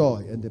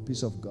joy and the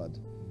peace of God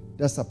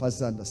that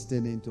surpasses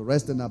understanding to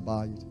rest and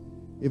abide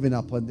even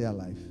upon their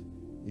life.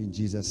 In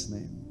Jesus'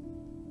 name.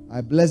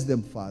 I bless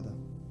them, Father.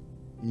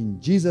 In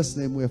Jesus'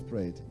 name we have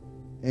prayed.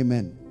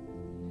 Amen.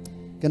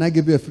 Can I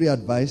give you a free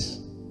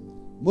advice?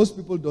 Most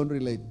people don't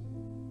relate.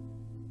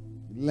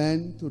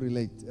 Learn to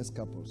relate as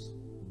couples.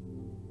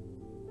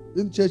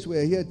 In church, we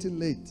are here till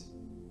late.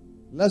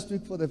 Last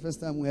week, for the first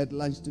time, we had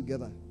lunch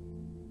together.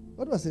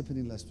 What was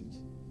happening last week?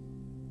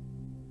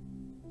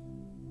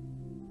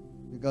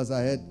 Because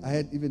I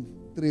had even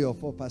 3 or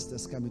 4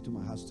 pastors coming to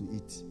my house to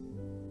eat.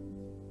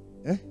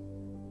 Eh?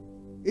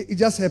 It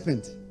just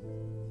happened.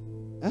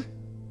 Huh?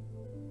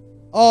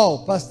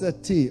 Oh, Pastor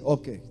T.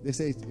 Okay. They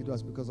say it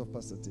was because of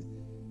Pastor T.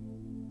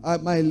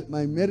 My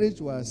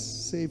marriage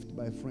was saved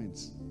by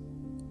friends.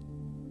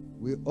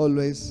 We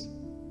always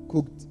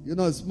cooked,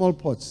 small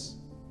pots.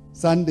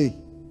 Sunday,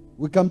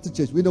 we come to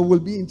church. We know we'll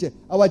be in church.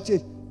 Our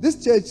church,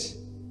 this church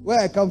where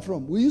I come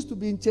from, we used to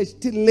be in church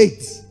till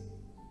late.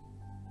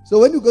 So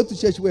when you go to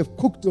church, we have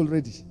cooked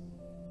already.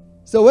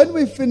 So when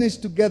we finish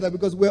together,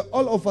 because we're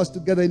all of us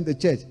together in the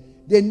church,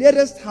 the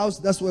nearest house,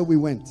 that's where we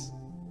went.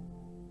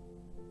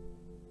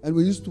 And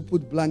we used to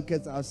put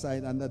blankets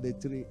outside under the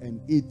tree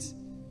and eat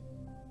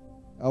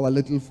our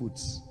little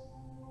foods.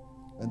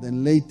 And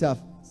then later,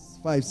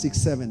 5, 6,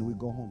 7, we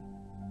go home.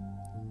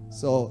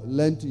 So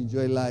learn to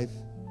enjoy life.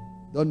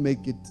 Don't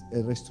make it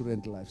a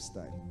restaurant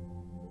lifestyle.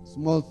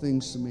 Small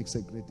things makes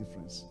a great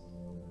difference.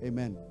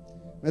 Amen.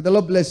 May the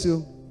Lord bless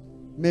you.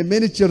 May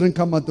many children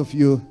come out of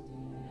you.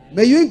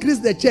 May you increase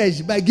the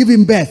church by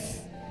giving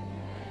birth.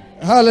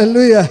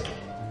 Hallelujah.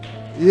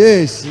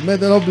 Yes. May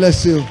the Lord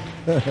bless you.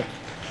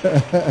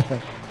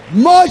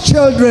 More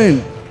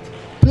children.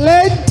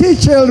 Plenty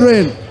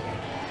children.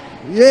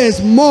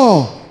 Yes,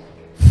 more.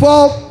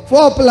 4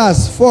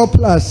 plus. 4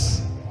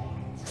 plus.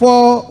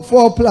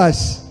 4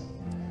 plus.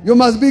 You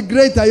must be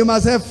greater. You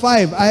must have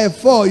 5. I have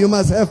 4. You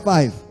must have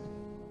 5.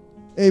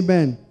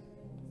 Amen.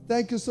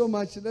 Thank you so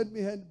much. Let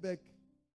me hand back.